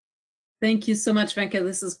much. Thank you so much, Wenche.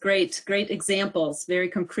 This is great, great examples, very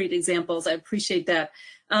concrete examples. I appreciate that.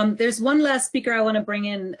 There's one last speaker I want to bring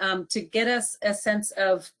in to get us a sense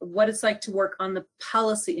of what it's like to work on the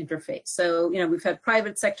policy interface. So, we've had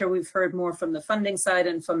private sector, we've heard more from the funding side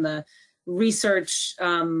and from the research,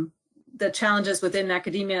 the challenges within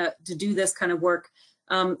academia to do this kind of work.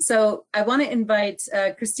 So I want to invite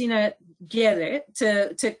Christina Guerre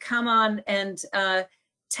to come on and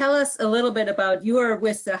tell us a little bit about, you are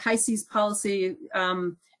with the High Seas Policy,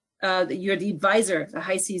 you're the advisor, the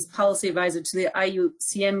High Seas Policy Advisor to the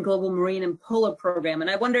IUCN Global Marine and Polar Program. And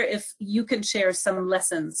I wonder if you can share some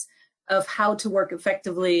lessons of how to work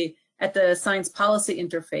effectively at the science policy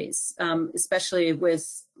interface, especially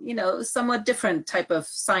with, somewhat different type of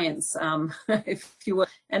science, if you will,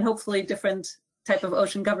 and hopefully different type of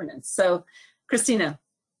ocean governance. So, Christina.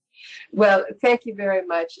 Well, thank you very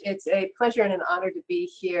much. It's a pleasure and an honor to be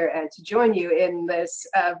here and to join you in this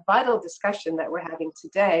vital discussion that we're having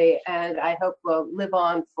today, and I hope will live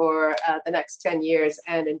on for the next 10 years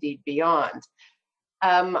and indeed beyond.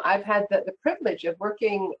 I've had the privilege of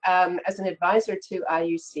working as an advisor to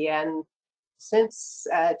IUCN since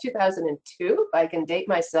 2002, if I can date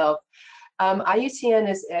myself. IUCN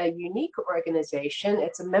is a unique organization.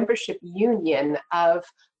 It's a membership union of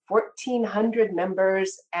 1,400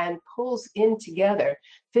 members and pulls in together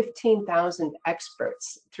 15,000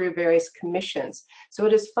 experts through various commissions. So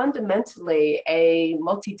it is fundamentally a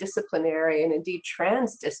multidisciplinary and indeed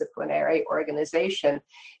transdisciplinary organization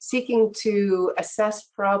seeking to assess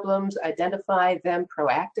problems, identify them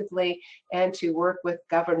proactively, and to work with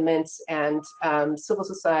governments and civil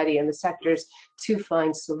society and the sectors to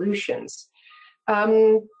find solutions.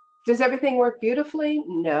 Does everything work beautifully?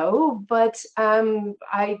 No, but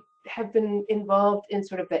I have been involved in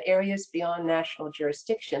sort of the areas beyond national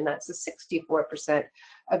jurisdiction. That's the 64%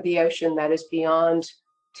 of the ocean that is beyond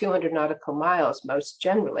 200 nautical miles, most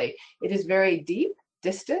generally. It is very deep,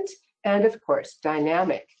 distant, and of course,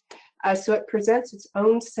 dynamic. So it presents its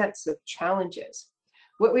own sets of challenges.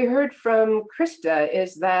 What we heard from Krista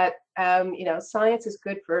is that science is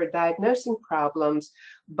good for diagnosing problems,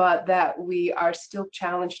 but that we are still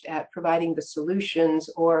challenged at providing the solutions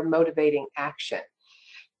or motivating action.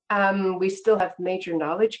 We still have major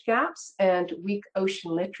knowledge gaps and weak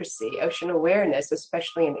ocean literacy, ocean awareness,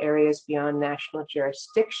 especially in areas beyond national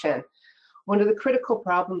jurisdiction. One of the critical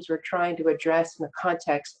problems we're trying to address in the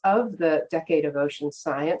context of the Decade of Ocean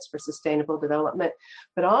Science for Sustainable Development,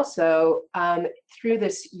 but also through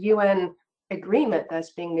this UN agreement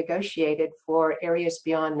that's being negotiated for areas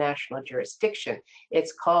beyond national jurisdiction.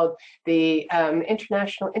 It's called the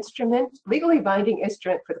International Instrument, legally binding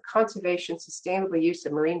instrument for the conservation, sustainable use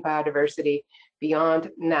of marine biodiversity beyond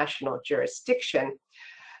national jurisdiction,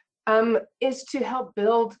 is to help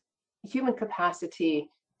build human capacity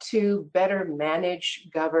to better manage,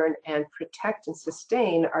 govern, and protect and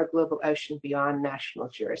sustain our global ocean beyond national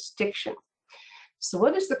jurisdiction. So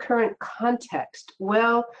what is the current context?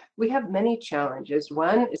 Well, we have many challenges.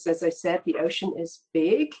 One is, as I said, the ocean is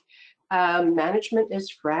big, management is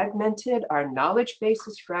fragmented, our knowledge base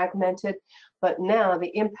is fragmented, but now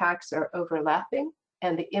the impacts are overlapping,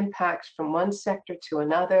 and the impacts from one sector to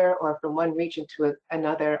another or from one region to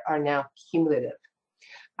another are now cumulative.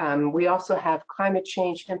 We also have climate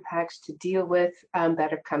change impacts to deal with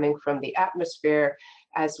that are coming from the atmosphere,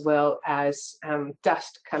 as well as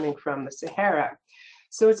dust coming from the Sahara.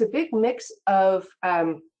 So it's a big mix of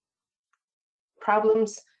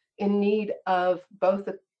problems in need of both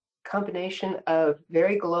a combination of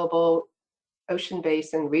very global ocean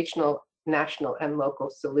basin, regional, national, and local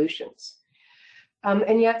solutions.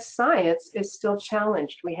 And yet science is still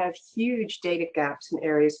challenged. We have huge data gaps in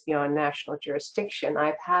areas beyond national jurisdiction.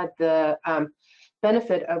 I've had the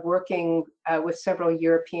benefit of working with several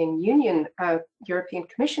European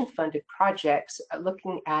Commission funded projects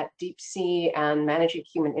looking at deep sea and managing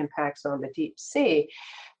human impacts on the deep sea.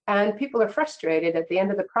 And people are frustrated at the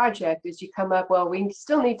end of the project as you come up, well, we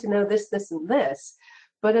still need to know this, this, and this.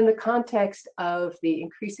 But in the context of the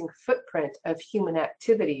increasing footprint of human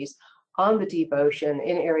activities on the deep ocean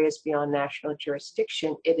in areas beyond national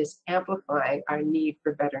jurisdiction, it is amplifying our need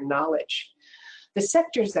for better knowledge. The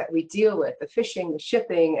sectors that we deal with, the fishing, the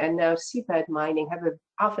shipping, and now seabed mining, have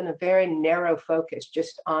often a very narrow focus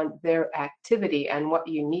just on their activity and what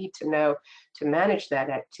you need to know to manage that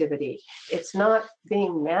activity. It's not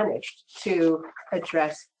being managed to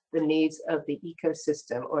address the needs of the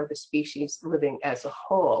ecosystem or the species living as a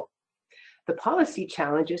whole. The policy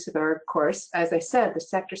challenges are, of course, as I said, the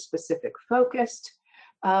sector-specific focused,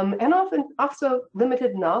 and often also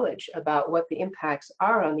limited knowledge about what the impacts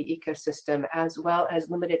are on the ecosystem, as well as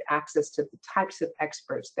limited access to the types of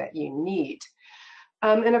experts that you need.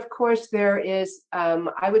 And of course, there is,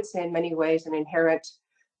 I would say in many ways, an inherent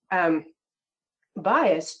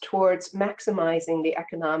bias towards maximizing the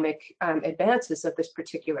economic advances of this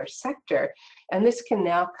particular sector. And this can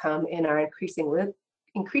now come in our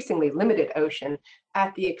increasingly limited ocean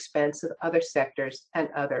at the expense of other sectors and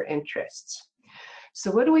other interests. So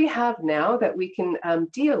what do we have now that we can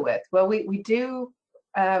deal with? Well, we do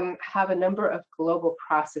have a number of global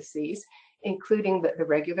processes, including the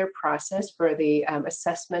regular process for the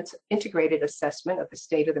integrated assessment of the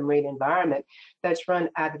state of the marine environment that's run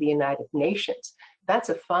out of the United Nations. That's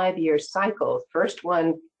a 5-year cycle. First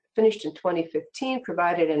one finished in 2015,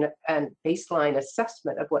 provided a baseline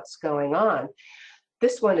assessment of what's going on.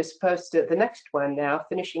 This one is supposed to, the next one now,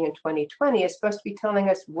 finishing in 2020, is supposed to be telling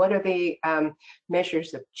us what are the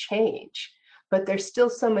measures of change. but there's still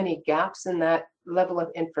so many gaps in that level of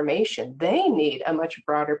information. They need a much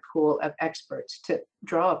broader pool of experts to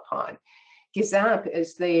draw upon. GISAMP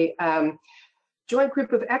is the joint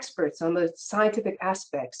group of experts on the scientific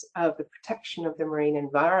aspects of the protection of the marine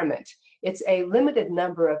environment. It's a limited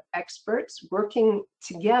number of experts working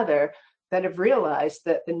together that have realized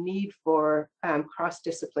that the need for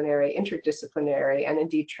cross-disciplinary, interdisciplinary, and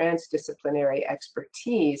indeed transdisciplinary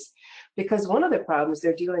expertise, because one of the problems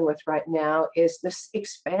they're dealing with right now is this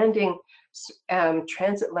expanding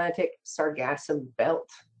transatlantic sargassum belt.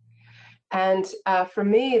 And for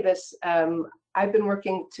me, this I've been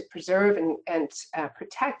working to preserve and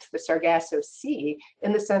protect the Sargasso Sea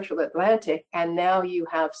in the Central Atlantic, and now you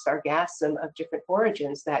have sargassum of different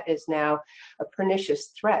origins that is now a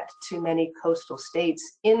pernicious threat to many coastal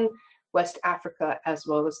states in West Africa as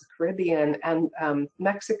well as the Caribbean and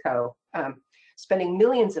Mexico, spending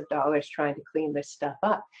millions of dollars trying to clean this stuff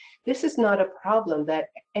up. This is not a problem that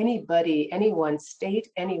anybody, any one state,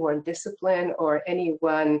 any one discipline, or any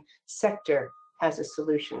one sector has a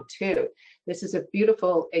solution to. This is a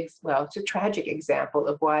beautiful, well, it's a tragic example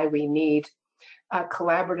of why we need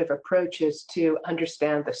collaborative approaches to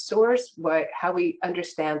understand the source, how we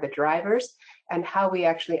understand the drivers, and how we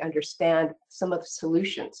actually understand some of the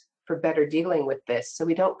solutions for better dealing with this so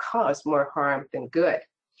we don't cause more harm than good.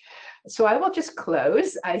 So I will just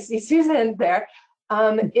close. I see Susan there.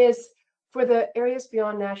 Is for the areas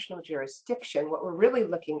beyond national jurisdiction, what we're really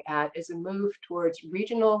looking at is a move towards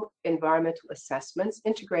regional environmental assessments,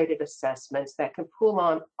 integrated assessments that can pull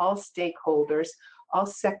on all stakeholders, all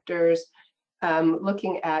sectors,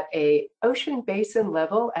 looking at a ocean basin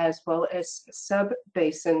level as well as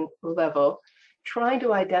sub-basin level, trying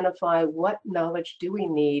to identify what knowledge do we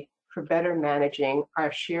need for better managing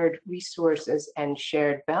our shared resources and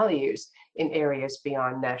shared values in areas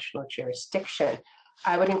beyond national jurisdiction.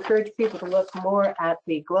 I would encourage people to look more at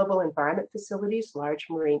the Global Environment Facilities, large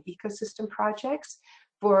marine ecosystem projects,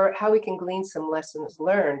 for how we can glean some lessons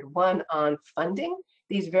learned, one on funding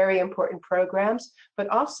these very important programs, but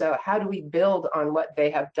also how do we build on what they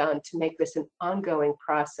have done to make this an ongoing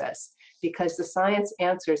process, because the science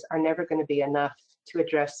answers are never going to be enough to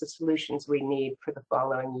address the solutions we need for the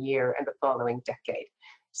following year and the following decade.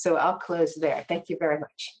 So I'll close there. Thank you very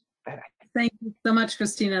much. Bye-bye. Thank you so much,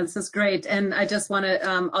 Christina. This is great. And I just want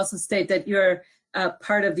to also state that you're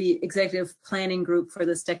part of the executive planning group for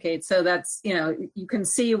this decade. So that's, you know, you can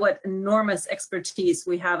see what enormous expertise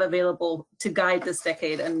we have available to guide this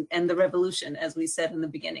decade and the revolution, as we said in the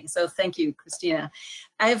beginning. So thank you, Christina.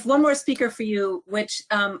 I have one more speaker for you, which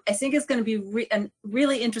I think is going to be a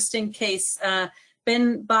really interesting case.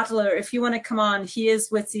 Ben Bottler, if you want to come on, he is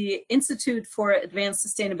with the Institute for Advanced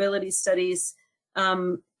Sustainability Studies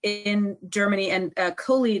in Germany and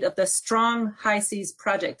co-lead of the Strong High Seas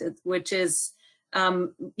project, which is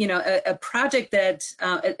you know, a project that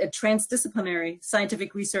a transdisciplinary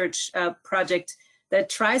scientific research project that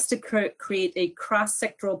tries to create a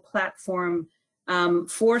cross-sectoral platform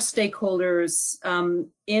for stakeholders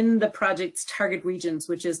in the project's target regions,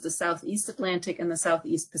 which is the Southeast Atlantic and the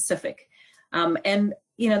Southeast Pacific. And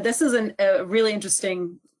you know, this is a really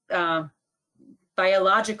interesting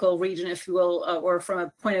biological region, if you will, or from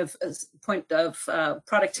a point of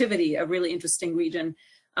productivity, a really interesting region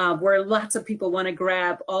where lots of people want to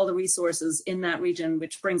grab all the resources in that region,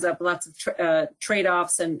 which brings up lots of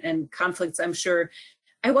trade-offs and conflicts, I'm sure.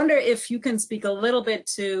 I wonder if you can speak a little bit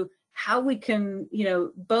to how we can, you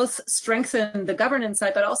know, both strengthen the governance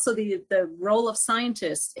side, but also the role of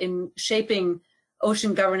scientists in shaping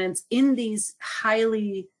ocean governance in these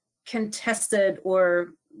highly contested or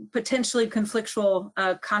potentially conflictual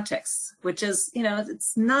contexts, which is, you know,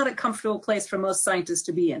 it's not a comfortable place for most scientists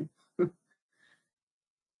to be in.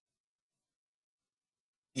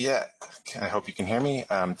 Yeah, I hope you can hear me.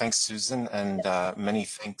 Thanks, Susan, and many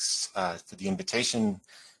thanks for the invitation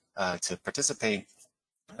to participate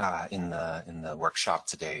in the workshop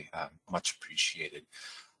today. Much appreciated.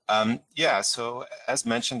 Yeah, so as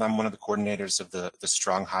mentioned, I'm one of the coordinators of the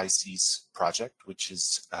Strong High Seas project, which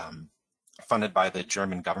is funded by the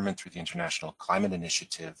German government through the International Climate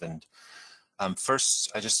Initiative. And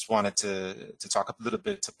first, I just wanted to talk a little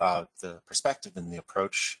bit about the perspective and the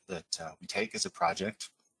approach that we take as a project.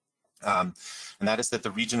 And that is that the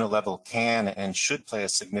regional level can and should play a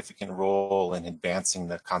significant role in advancing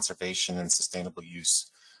the conservation and sustainable use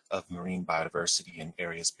of marine biodiversity in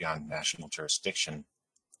areas beyond national jurisdiction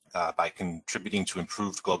by contributing to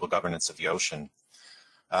improved global governance of the ocean.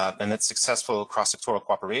 And that successful cross-sectoral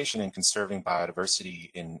cooperation in conserving biodiversity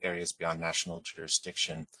in areas beyond national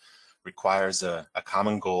jurisdiction requires a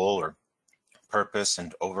common goal or purpose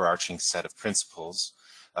and overarching set of principles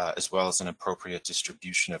as well as an appropriate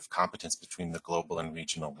distribution of competence between the global and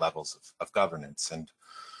regional levels of governance. And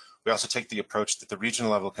we also take the approach that the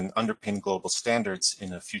regional level can underpin global standards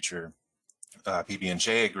in a future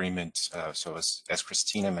PB&J agreement. So as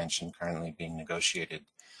Christina mentioned, currently being negotiated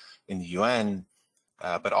in the UN,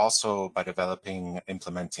 but also by developing,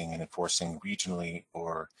 implementing, and enforcing regionally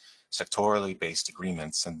or sectorally based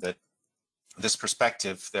agreements. And that this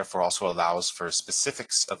perspective therefore also allows for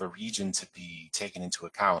specifics of a region to be taken into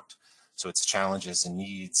account, so its challenges and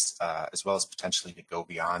needs, as well as potentially to go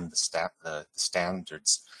beyond the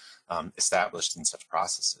standards established in such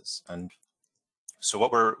processes. And so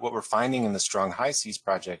what we're finding in the Strong High Seas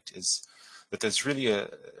project is that there's really a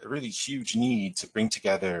really huge need to bring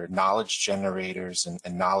together knowledge generators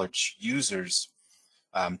and knowledge users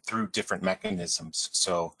through different mechanisms.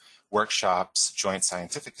 So workshops, joint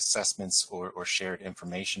scientific assessments, or shared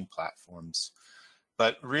information platforms.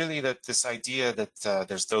 But really that this idea that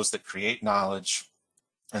there's those that create knowledge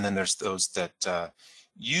and then there's those that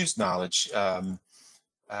use knowledge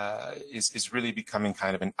is really becoming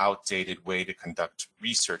kind of an outdated way to conduct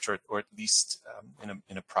research, or at least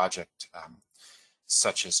in a project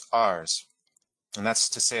such as ours. And that's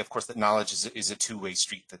to say, of course, that knowledge is a two-way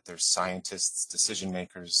street, that there's scientists, decision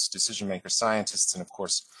makers, scientists, and of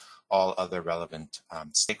course, all other relevant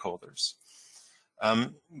stakeholders.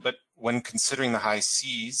 But when considering the high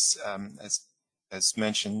seas, as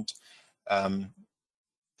mentioned,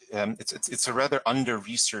 it's a rather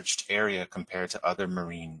under-researched area compared to other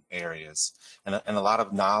marine areas, and a lot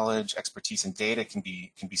of knowledge, expertise, and data can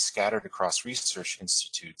be scattered across research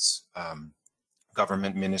institutes,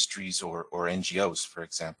 government ministries, or NGOs, for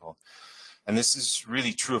example. And this is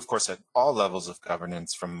really true, of course, at all levels of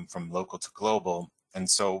governance, from local to global. And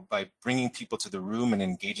so by bringing people to the room and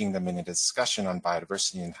engaging them in a discussion on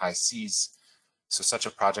biodiversity in high seas, so such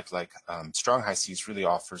a project like Strong High Seas really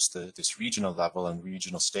offers this regional level and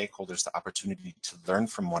regional stakeholders the opportunity to learn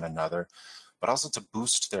from one another, but also to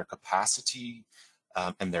boost their capacity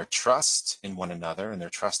and their trust in one another and their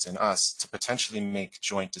trust in us to potentially make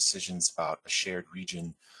joint decisions about a shared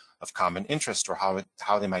region of common interest, or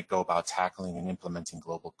how they might go about tackling and implementing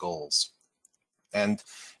global goals. And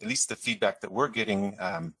at least the feedback that we're getting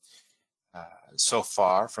so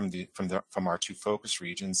far from our two focus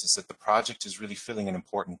regions is that the project is really filling an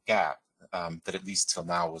important gap that at least till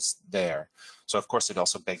now was there. So of course it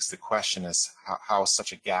also begs the question as how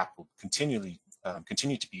such a gap will continue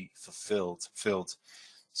to be filled,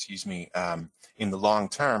 excuse me, in the long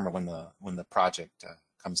term, or when the project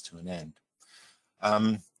comes to an end.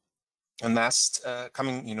 And that's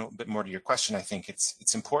coming, a bit more to your question. I think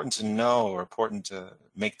it's important to know, or important to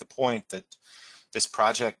make the point that this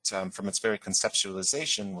project, from its very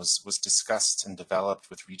conceptualization, was discussed and developed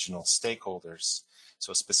with regional stakeholders.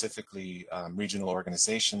 So specifically regional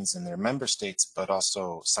organizations and their member states, but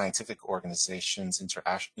also scientific organizations,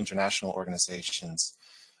 international organizations.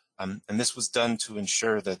 And this was done to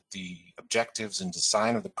ensure that the objectives and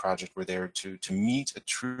design of the project were there to meet a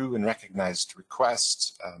true and recognized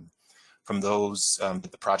request from those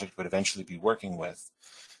that the project would eventually be working with.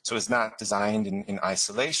 So it's not designed in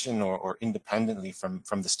isolation or independently from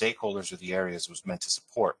the stakeholders or the areas it was meant to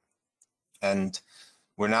support. And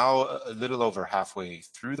we're now a little over halfway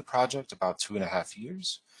through the project, about 2.5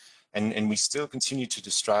 years. And we still continue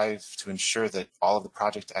to strive to ensure that all of the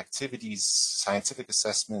project activities, scientific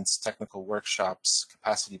assessments, technical workshops,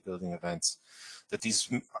 capacity building events, that these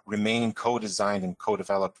remain co-designed and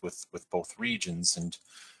co-developed with both regions. And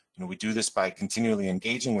we do this by continually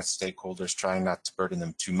engaging with stakeholders, trying not to burden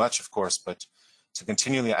them too much, of course, but to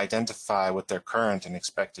continually identify what their current and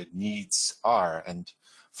expected needs are. And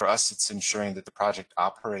for us, it's ensuring that the project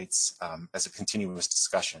operates as a continuous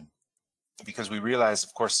discussion, because we realize,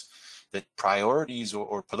 of course, that priorities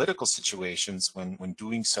or political situations when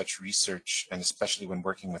doing such research, and especially when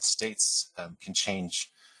working with states, can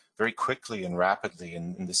change very quickly and rapidly.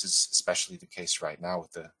 And this is especially the case right now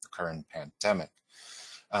with the current pandemic.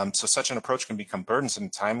 So such an approach can become burdensome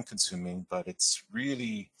and time-consuming, but it's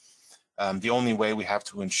really the only way we have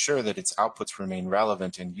to ensure that its outputs remain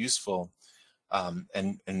relevant and useful.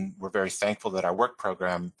 And we're very thankful that our work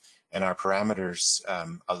program and our parameters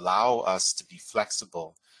allow us to be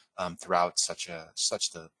flexible throughout such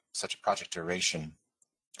a project duration.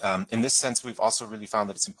 In this sense, we've also really found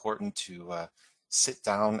that it's important to sit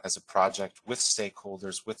down as a project with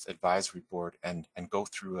stakeholders, with advisory board, and go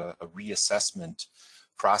through a reassessment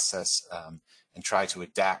process and try to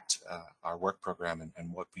adapt our work program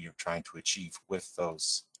and what we are trying to achieve with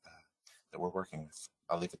those that we're working with.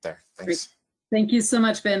 I'll leave it there. Thanks. Thank you so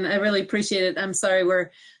much, Ben. I really appreciate it. I'm sorry we're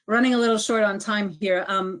running a little short on time here,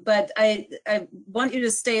 but I want you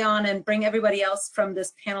to stay on and bring everybody else from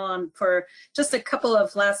this panel on for just a couple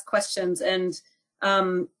of last questions. And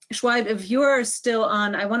Schweib, if you're still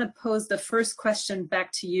on, I want to pose the first question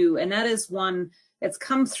back to you, and that is one that's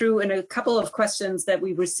come through in a couple of questions that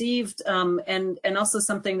we received, and also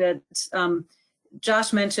something that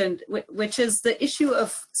Josh mentioned, which is the issue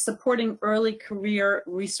of supporting early career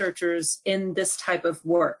researchers in this type of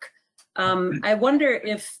work. I wonder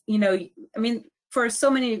if, I mean, for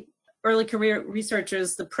so many early career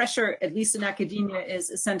researchers, the pressure, at least in academia, is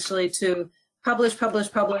essentially to publish,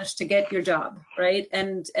 publish, publish to get your job, right?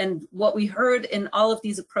 And what we heard in all of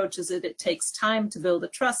these approaches is it takes time to build a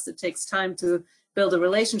trust, it takes time to build the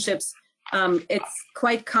relationships. It's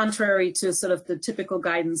quite contrary to sort of the typical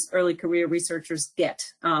guidance early career researchers get,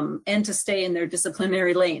 and to stay in their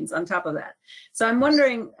disciplinary lanes on top of that. So I'm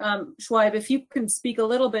wondering, Schweib, if you can speak a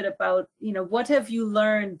little bit about, what have you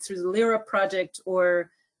learned through the LIRA project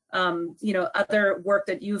or, other work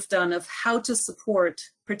that you've done of how to support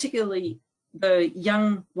particularly the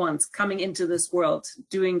young ones coming into this world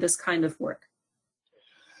doing this kind of work?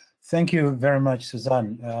 Thank you very much,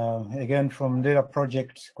 Suzanne. Again, from LIRA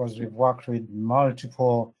project, because we've worked with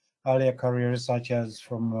multiple earlier career researchers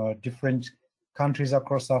from different countries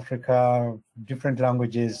across Africa, different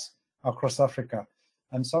languages across Africa.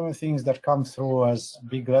 And some of the things that come through as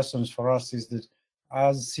big lessons for us is that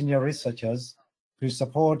as senior researchers, to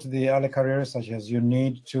support the early career researchers, you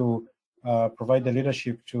need to provide the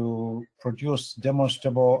leadership to produce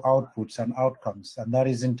demonstrable outputs and outcomes. And that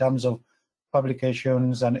is in terms of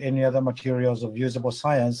publications and any other materials of usable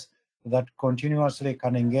science that continuously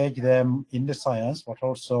can engage them in the science, but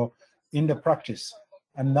also in the practice.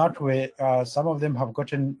 And that way, some of them have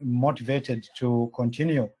gotten motivated to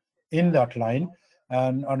continue in that line.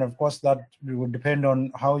 And of course, that would depend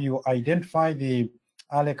on how you identify the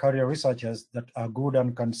early career researchers that are good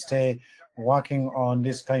and can stay working on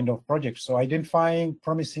this kind of project. So identifying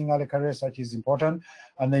promising early career research is important,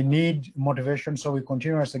 and they need motivation, so we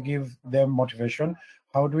continuously give them motivation.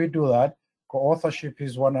 How do we do that? Co-authorship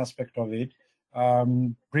is one aspect of it.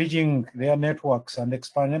 Bridging their networks and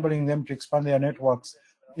enabling them to expand their networks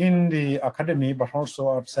in the academy, but also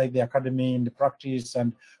outside the academy in the practice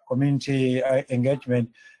and community engagement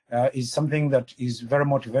is something that is very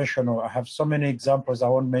motivational. I have so many examples. I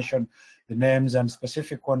won't mention the names and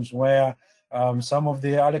specific ones where some of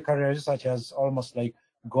the early career researchers almost like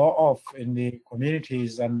go off in the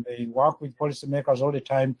communities and they work with policymakers all the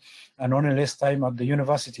time and only less time at the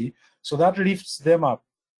university. So that lifts them up.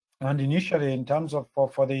 And initially, in terms of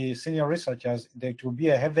for the senior researchers, it will be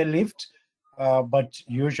a heavy lift, but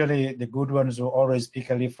usually the good ones will always pick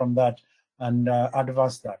a lift from that and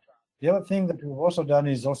advance that. The other thing that we've also done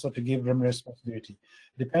is also to give them responsibility.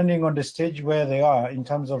 Depending on the stage where they are in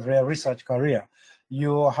terms of their research career,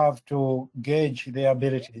 you have to gauge their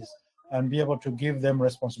abilities and be able to give them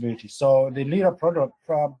responsibility. So the LIRA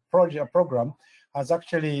program has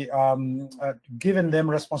actually given them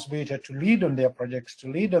responsibility to lead on their projects,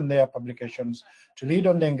 to lead on their publications, to lead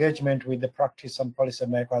on the engagement with the practice and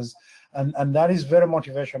policymakers. And that is very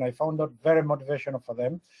motivational. I found that very motivational for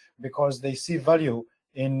them because they see value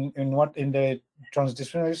in the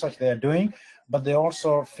transdisciplinary research they are doing, but they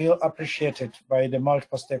also feel appreciated by the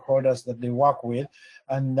multiple stakeholders that they work with,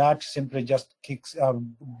 and that simply just keeps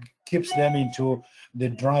them into the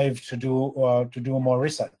drive to do more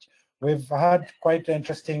research. We've had quite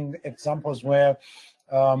interesting examples where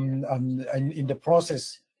in the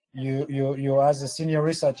process you as a senior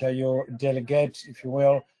researcher, you delegate, if you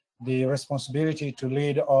will, the responsibility to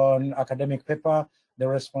lead on academic paper, the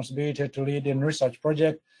responsibility to lead in research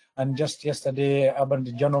project. And just yesterday,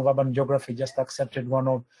 the Journal of Urban Geography just accepted one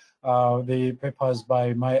of the papers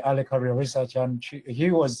by my early career research, and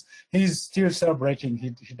he's still celebrating.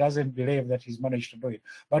 He doesn't believe that he's managed to do it.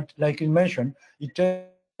 But like you mentioned, it takes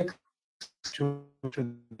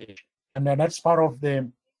and that's part of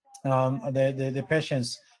the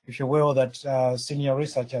patience, if you will, that senior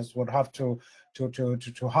researchers would have to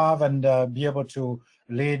have and be able to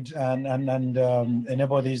lead and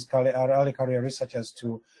enable these early career researchers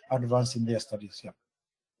to advance in their studies. Yeah,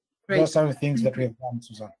 Great. Those are the things that we have done,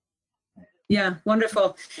 Suzanne. Yeah,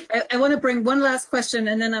 wonderful. I want to bring one last question,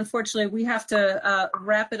 and then unfortunately we have to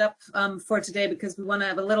wrap it up for today because we want to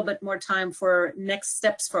have a little bit more time for next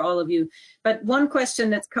steps for all of you. But one question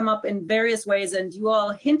that's come up in various ways, and you all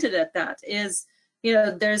hinted at that, is,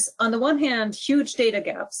 there's on the one hand huge data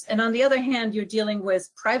gaps, and on the other hand you're dealing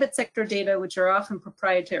with private sector data which are often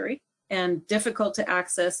proprietary and difficult to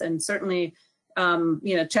access, and certainly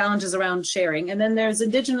challenges around sharing. And then there's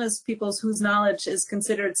indigenous peoples whose knowledge is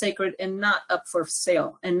considered sacred and not up for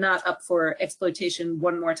sale and not up for exploitation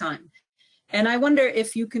one more time. And I wonder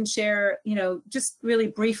if you can share, just really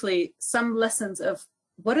briefly, some lessons of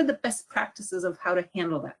what are the best practices of how to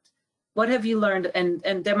handle that? What have you learned? And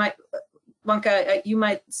there might, Wanka, you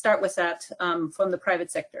might start with that from the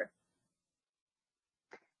private sector.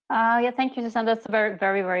 Yeah, thank you, Susan. That's a very,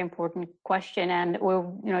 very, very important question. And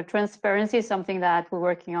transparency is something that we're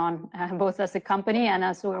working on both as a company and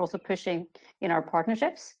as we're also pushing in our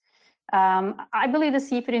partnerships. I believe the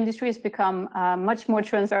seafood industry has become much more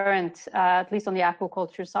transparent, at least on the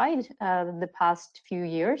aquaculture side, the past few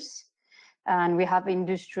years. And we have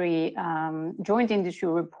joint industry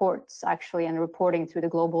reports actually, and reporting through the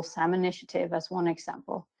Global Salmon Initiative as one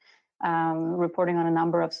example, reporting on a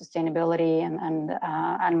number of sustainability and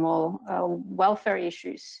animal welfare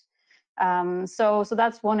issues. So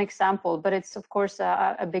that's one example, but it's of course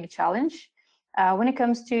a big challenge. When it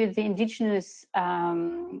comes to the indigenous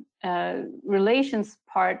relations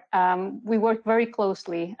part, we work very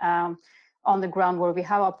closely on the ground where we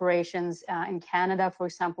have operations in Canada, for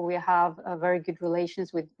example. We have very good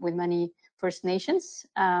relations with many First Nations,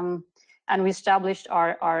 and we established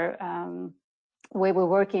our way we're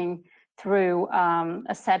working through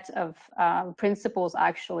a set of principles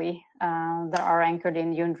actually that are anchored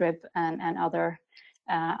in UNDRIP and other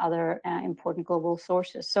important global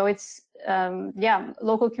sources. So it's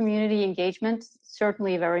local community engagement,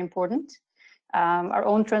 certainly very important. Our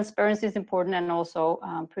own transparency is important, and also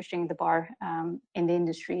pushing the bar in the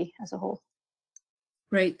industry as a whole.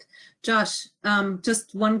 Great. Josh,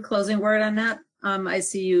 just one closing word on that. I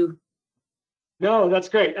see you. No, that's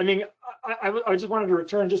great. I mean, I just wanted to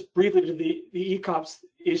return just briefly to the ECOPS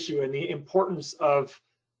issue and the importance of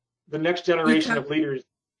the next generation of leaders.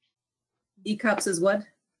 ECOPS is what?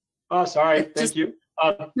 Oh, sorry. Thank you.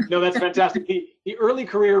 No, that's fantastic. The early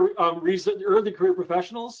career early career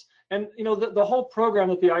professionals, and the whole program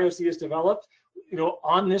that the IOC has developed,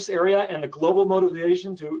 on this area, and the global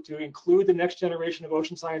motivation to include the next generation of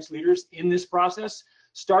ocean science leaders in this process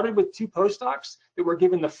started with 2 postdocs that were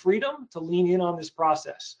given the freedom to lean in on this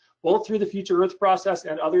process, both through the Future Earth process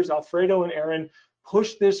and others. Alfredo and Aaron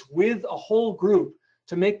pushed this with a whole group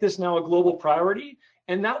to make this now a global priority.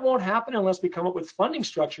 And that won't happen unless we come up with funding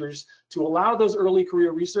structures to allow those early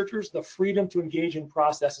career researchers the freedom to engage in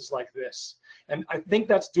processes like this. And I think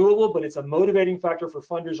that's doable, but it's a motivating factor for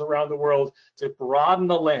funders around the world to broaden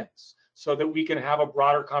the lens so that we can have a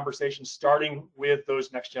broader conversation starting with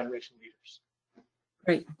those next generation leaders.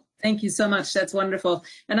 Great. Thank you so much. That's wonderful.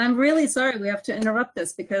 And I'm really sorry we have to interrupt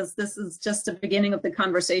this, because this is just the beginning of the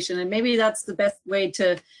conversation. And maybe that's the best way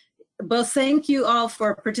to both thank you all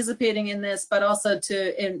for participating in this, but also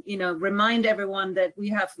to remind everyone that we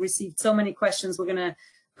have received so many questions. We're going to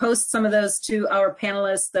post some of those to our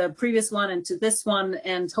panelists, the previous one and to this one,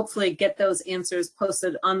 and hopefully get those answers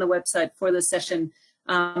posted on the website for the session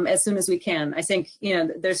as soon as we can. I think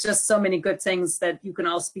there's just so many good things that you can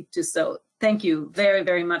all speak to. So thank you very,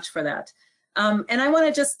 very much for that. And I want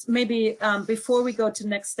to just maybe before we go to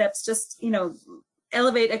next steps, just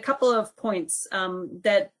elevate a couple of points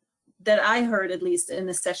that I heard, at least in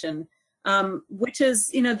this session, which is,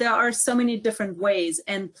 there are so many different ways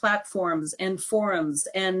and platforms and forums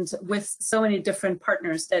and with so many different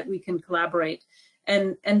partners that we can collaborate.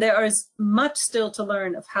 And there is much still to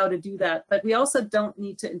learn of how to do that, but we also don't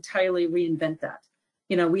need to entirely reinvent that.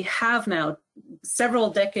 We have now several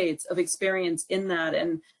decades of experience in that.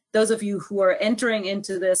 And those of you who are entering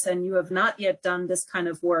into this and you have not yet done this kind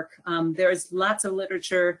of work, there is lots of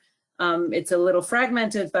literature. It's a little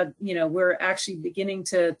fragmented, but we're actually beginning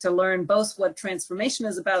to learn both what transformation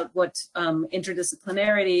is about, what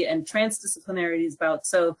interdisciplinarity and transdisciplinarity is about.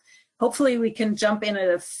 So hopefully we can jump in at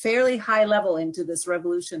a fairly high level into this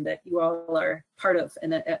revolution that you all are part of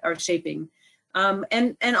and are shaping.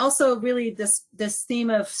 And also really this theme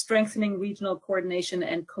of strengthening regional coordination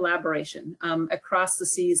and collaboration across the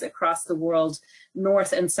seas, across the world,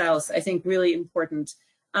 north and south, I think really important.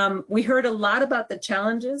 We heard a lot about the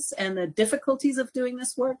challenges and the difficulties of doing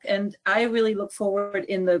this work, and I really look forward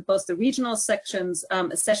in both the regional sessions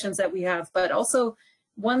that we have, but also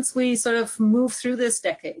once we sort of move through this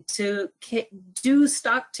decade to do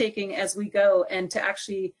stock taking as we go and to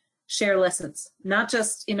actually share lessons, not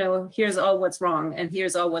just, here's all what's wrong and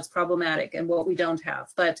here's all what's problematic and what we don't have,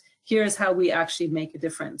 but here's how we actually make a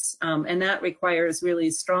difference. And that requires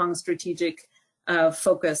really strong strategic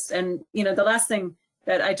focus. And, the last thing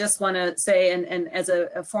that I just want to say, and as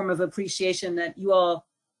a form of appreciation that you all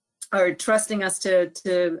are trusting us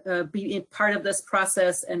to be part of this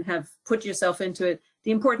process and have put yourself into it,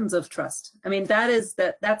 the importance of trust. I mean, that's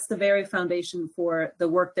the very foundation for the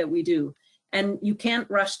work that we do. And you can't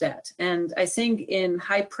rush that. And I think in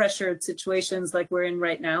high pressured situations like we're in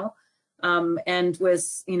right now, and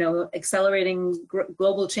with, you know, accelerating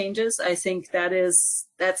global changes, I think that's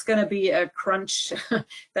going to be a crunch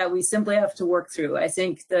that we simply have to work through. I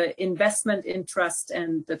think the investment in trust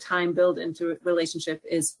and the time built into relationship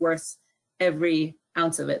is worth every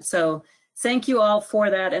ounce of it. So thank you all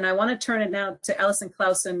for that. And I want to turn it now to Alison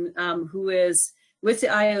Clausen, who is with the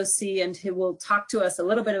IOC, and who will talk to us a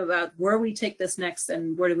little bit about where we take this next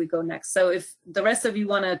and where do we go next. So if the rest of you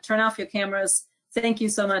want to turn off your cameras, thank you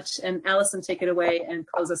so much. And Alison, take it away and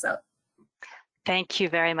close us out. Thank you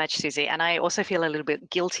very much, Susie. And I also feel a little bit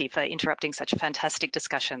guilty for interrupting such a fantastic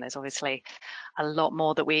discussion. There's obviously a lot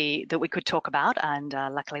more that we could talk about, and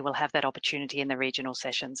luckily we'll have that opportunity in the regional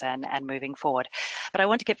sessions and moving forward. But I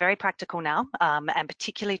want to get very practical now, and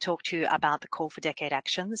particularly talk to you about the call for decade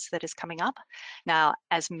actions that is coming up. Now,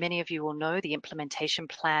 as many of you will know, the implementation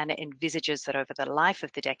plan envisages that over the life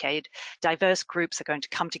of the decade, diverse groups are going to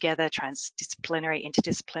come together, transdisciplinary,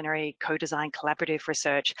 interdisciplinary, co-design, collaborative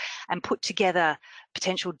research, and put together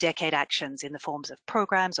potential decade actions in the forms of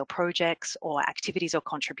programs or projects or activities or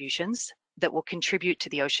contributions that will contribute to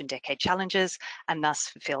the Ocean Decade Challenges and thus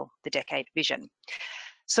fulfill the decade vision.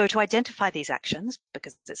 So to identify these actions,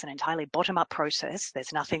 because it's an entirely bottom-up process,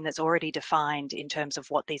 there's nothing that's already defined in terms of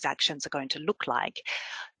what these actions are going to look like,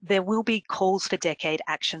 there will be calls for decade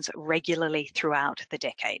actions regularly throughout the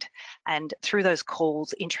decade. And through those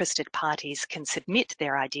calls, interested parties can submit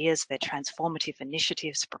their ideas, their transformative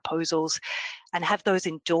initiatives, proposals, and have those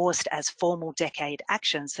endorsed as formal decade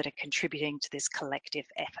actions that are contributing to this collective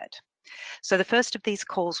effort. So the first of these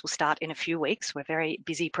calls will start in a few weeks. We're very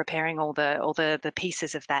busy preparing all the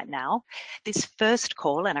pieces of that now. This first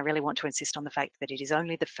call, and I really want to insist on the fact that it is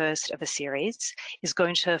only the first of a series, is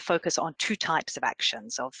going to focus on two types of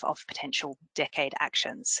actions, of potential decade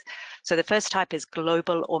actions. So the first type is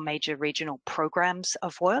global or major regional programs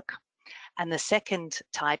of work. And the second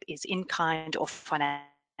type is in-kind or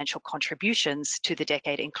financial contributions to the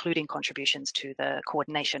decade, including contributions to the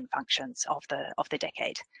coordination functions of the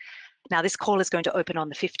decade. Now, this call is going to open on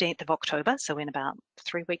the 15th of October, so in about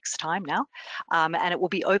 3 weeks' time now, and it will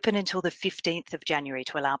be open until the 15th of January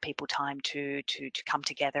to allow people time to come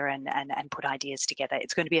together and put ideas together.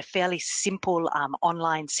 It's going to be a fairly simple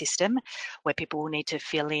online system where people will need to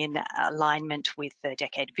fill in alignment with the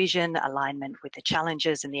decade vision, alignment with the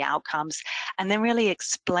challenges and the outcomes, and then really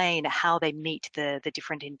explain how they meet the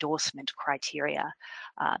different endorsement criteria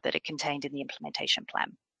that are contained in the implementation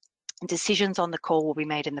plan. Decisions on the call will be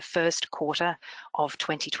made in the first quarter of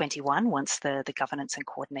 2021 once the governance and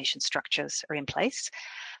coordination structures are in place.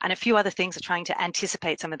 And a few other things, are trying to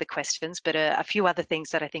anticipate some of the questions, but a few other things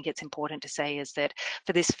that I think it's important to say is that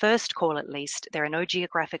for this first call at least, there are no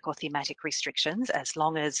geographic or thematic restrictions as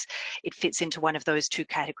long as it fits into one of those two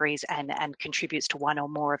categories and contributes to one or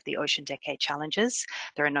more of the Ocean Decade Challenges.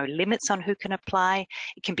 There are no limits on who can apply.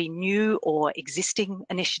 It can be new or existing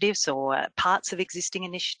initiatives or parts of existing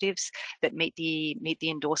initiatives that meet the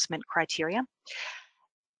endorsement criteria.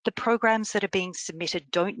 The programs that are being submitted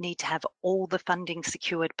don't need to have all the funding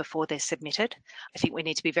secured before they're submitted. I think we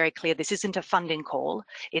need to be very clear, this isn't a funding call.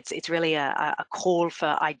 It's really a call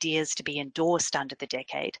for ideas to be endorsed under the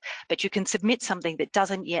decade, but you can submit something that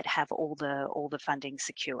doesn't yet have all the funding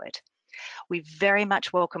secured. We very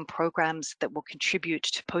much welcome programs that will contribute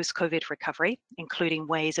to post-COVID recovery, including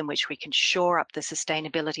ways in which we can shore up the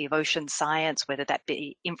sustainability of ocean science, whether that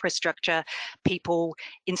be infrastructure, people,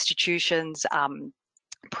 institutions,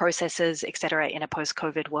 processes, etc., in a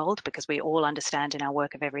post-COVID world, because we all understand in our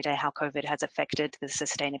work of every day how COVID has affected the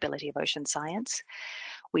sustainability of ocean science.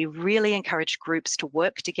 We really encourage groups to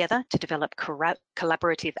work together to develop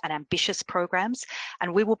collaborative and ambitious programs,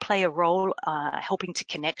 and we will play a role helping to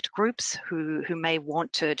connect groups who may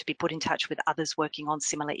want to be put in touch with others working on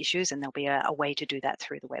similar issues, and there'll be a way to do that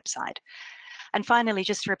through the website. And finally,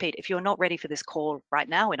 just to repeat, if you're not ready for this call right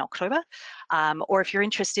now in October, or if you're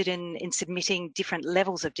interested in submitting different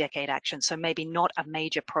levels of decade action, so maybe not a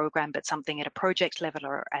major program, but something at a project level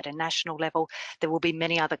or at a national level, there will be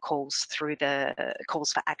many other calls through the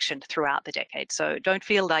calls for action throughout the decade. So don't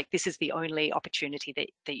feel like this is the only opportunity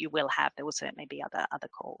that you will have. There will certainly be other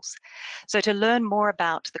calls. So to learn more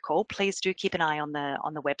about the call, please do keep an eye on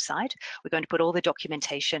the website. We're going to put all the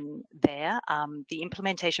documentation there. The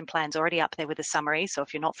implementation plan's already up there with a summary, so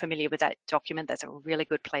if you're not familiar with that document, that's a really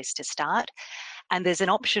good place to start. And there's an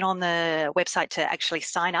option on the website to actually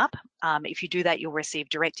sign up. If you do that, you'll receive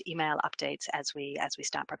direct email updates as we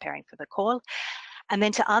start preparing for the call. And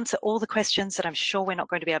then to answer all the questions that I'm sure we're not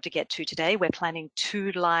going to be able to get to today, we're planning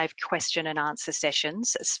 2 live question and answer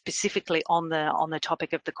sessions specifically on the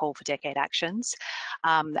topic of the call for decade actions.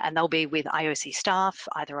 And they'll be with IOC staff,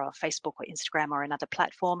 either on Facebook or Instagram or another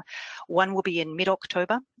platform. One will be in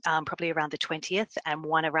mid-October, probably around the 20th, and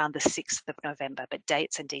one around the 6th of November. But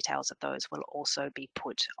dates and details of those will also be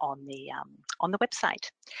put on the website.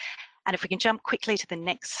 And if we can jump quickly to the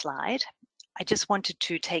next slide, I just wanted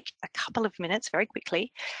to take a couple of minutes very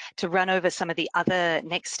quickly to run over some of the other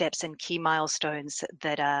next steps and key milestones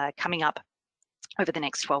that are coming up over the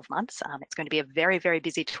next 12 months. It's going to be a very, very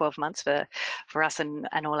busy 12 months for us and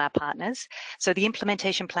all our partners. So the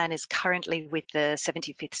implementation plan is currently with the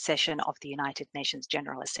 75th session of the United Nations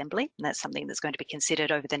General Assembly. And that's something that's going to be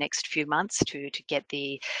considered over the next few months to get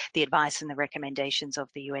the advice and the recommendations of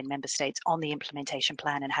the UN member states on the implementation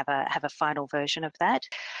plan and have a final version of that.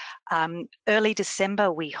 Early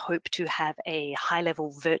December, we hope to have a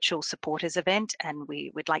high-level virtual supporters event, and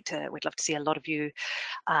we'd love to see a lot of you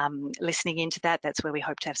listening into that. That's where we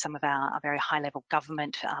hope to have some of our very high-level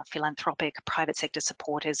government, philanthropic, private sector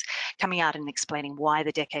supporters coming out and explaining why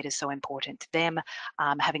the decade is so important to them,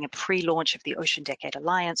 having a pre-launch of the Ocean Decade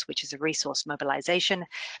Alliance, which is a resource mobilization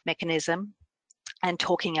mechanism, and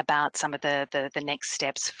talking about some of the next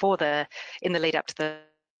steps in the lead up to the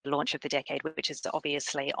launch of the decade, which is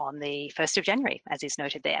obviously on the 1st of January, as is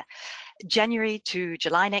noted there. January to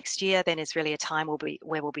July next year then is really a time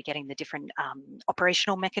where we'll be getting the different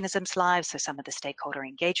operational mechanisms live, so some of the stakeholder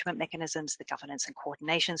engagement mechanisms, the governance and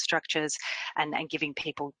coordination structures, and giving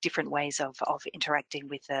people different ways of interacting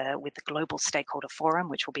with the global stakeholder forum,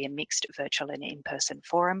 which will be a mixed virtual and in-person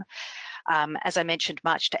forum. As I mentioned,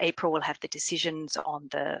 March to April, we'll have the decisions on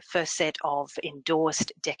the first set of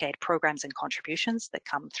endorsed decade programs and contributions that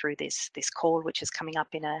come through this call, which is coming up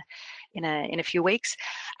in a few weeks.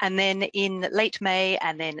 And then in late May,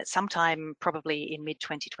 and then sometime probably in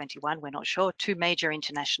mid-2021, we're not sure, 2 major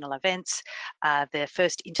international events. The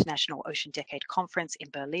first International Ocean Decade Conference in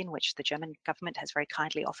Berlin, which the German government has very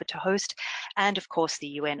kindly offered to host, and of course the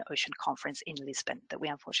UN Ocean Conference in Lisbon that we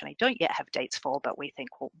unfortunately don't yet have dates for, but we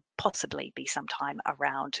think will possibly be sometime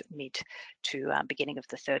around mid to beginning of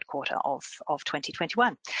the 3rd quarter of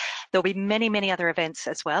 2021. There'll be many other events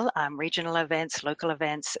as well, regional events, local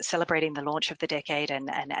events, celebrating the launch of the decade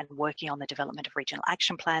and working on the development of regional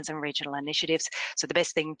action plans and regional initiatives. So the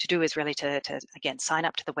best thing to do is really to again sign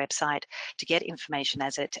up to the website to get information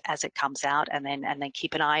as it comes out, and then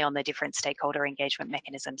keep an eye on the different stakeholder engagement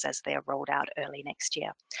mechanisms as they are rolled out early next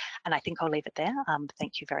year. And I think I'll leave it there.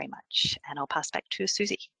 Thank you very much, and I'll pass back to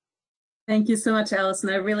Susie. Thank you so much,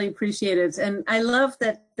 Alison. I really appreciate it. And I love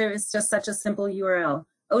that there is just such a simple URL,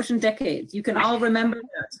 Ocean Decade. You can all remember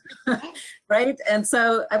that, right? And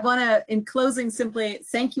so I want to, in closing, simply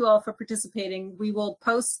thank you all for participating. We will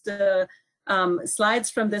post the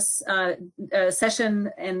slides from this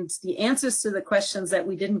session and the answers to the questions that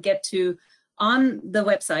we didn't get to on the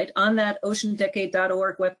website, on that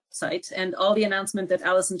oceandecade.org website, and all the announcement that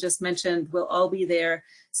Alison just mentioned will all be there.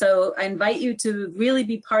 So I invite you to really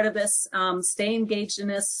be part of this, stay engaged in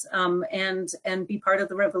this, and be part of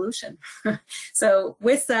the revolution. So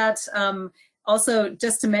with that, also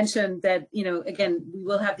just to mention that, again, we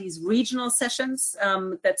will have these regional sessions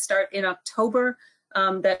that start in October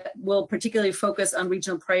that will particularly focus on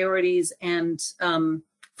regional priorities and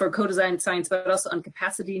for co-design science, but also on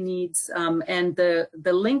capacity needs. And the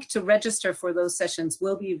link to register for those sessions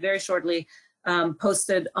will be very shortly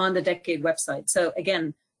posted on the Decade website. So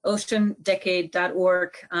again,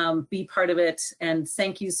 oceandecade.org, be part of it. And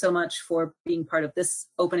thank you so much for being part of this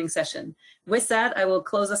opening session. With that, I will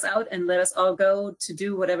close us out and let us all go to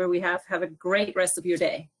do whatever we have. Have a great rest of your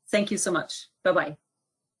day. Thank you so much. Bye-bye.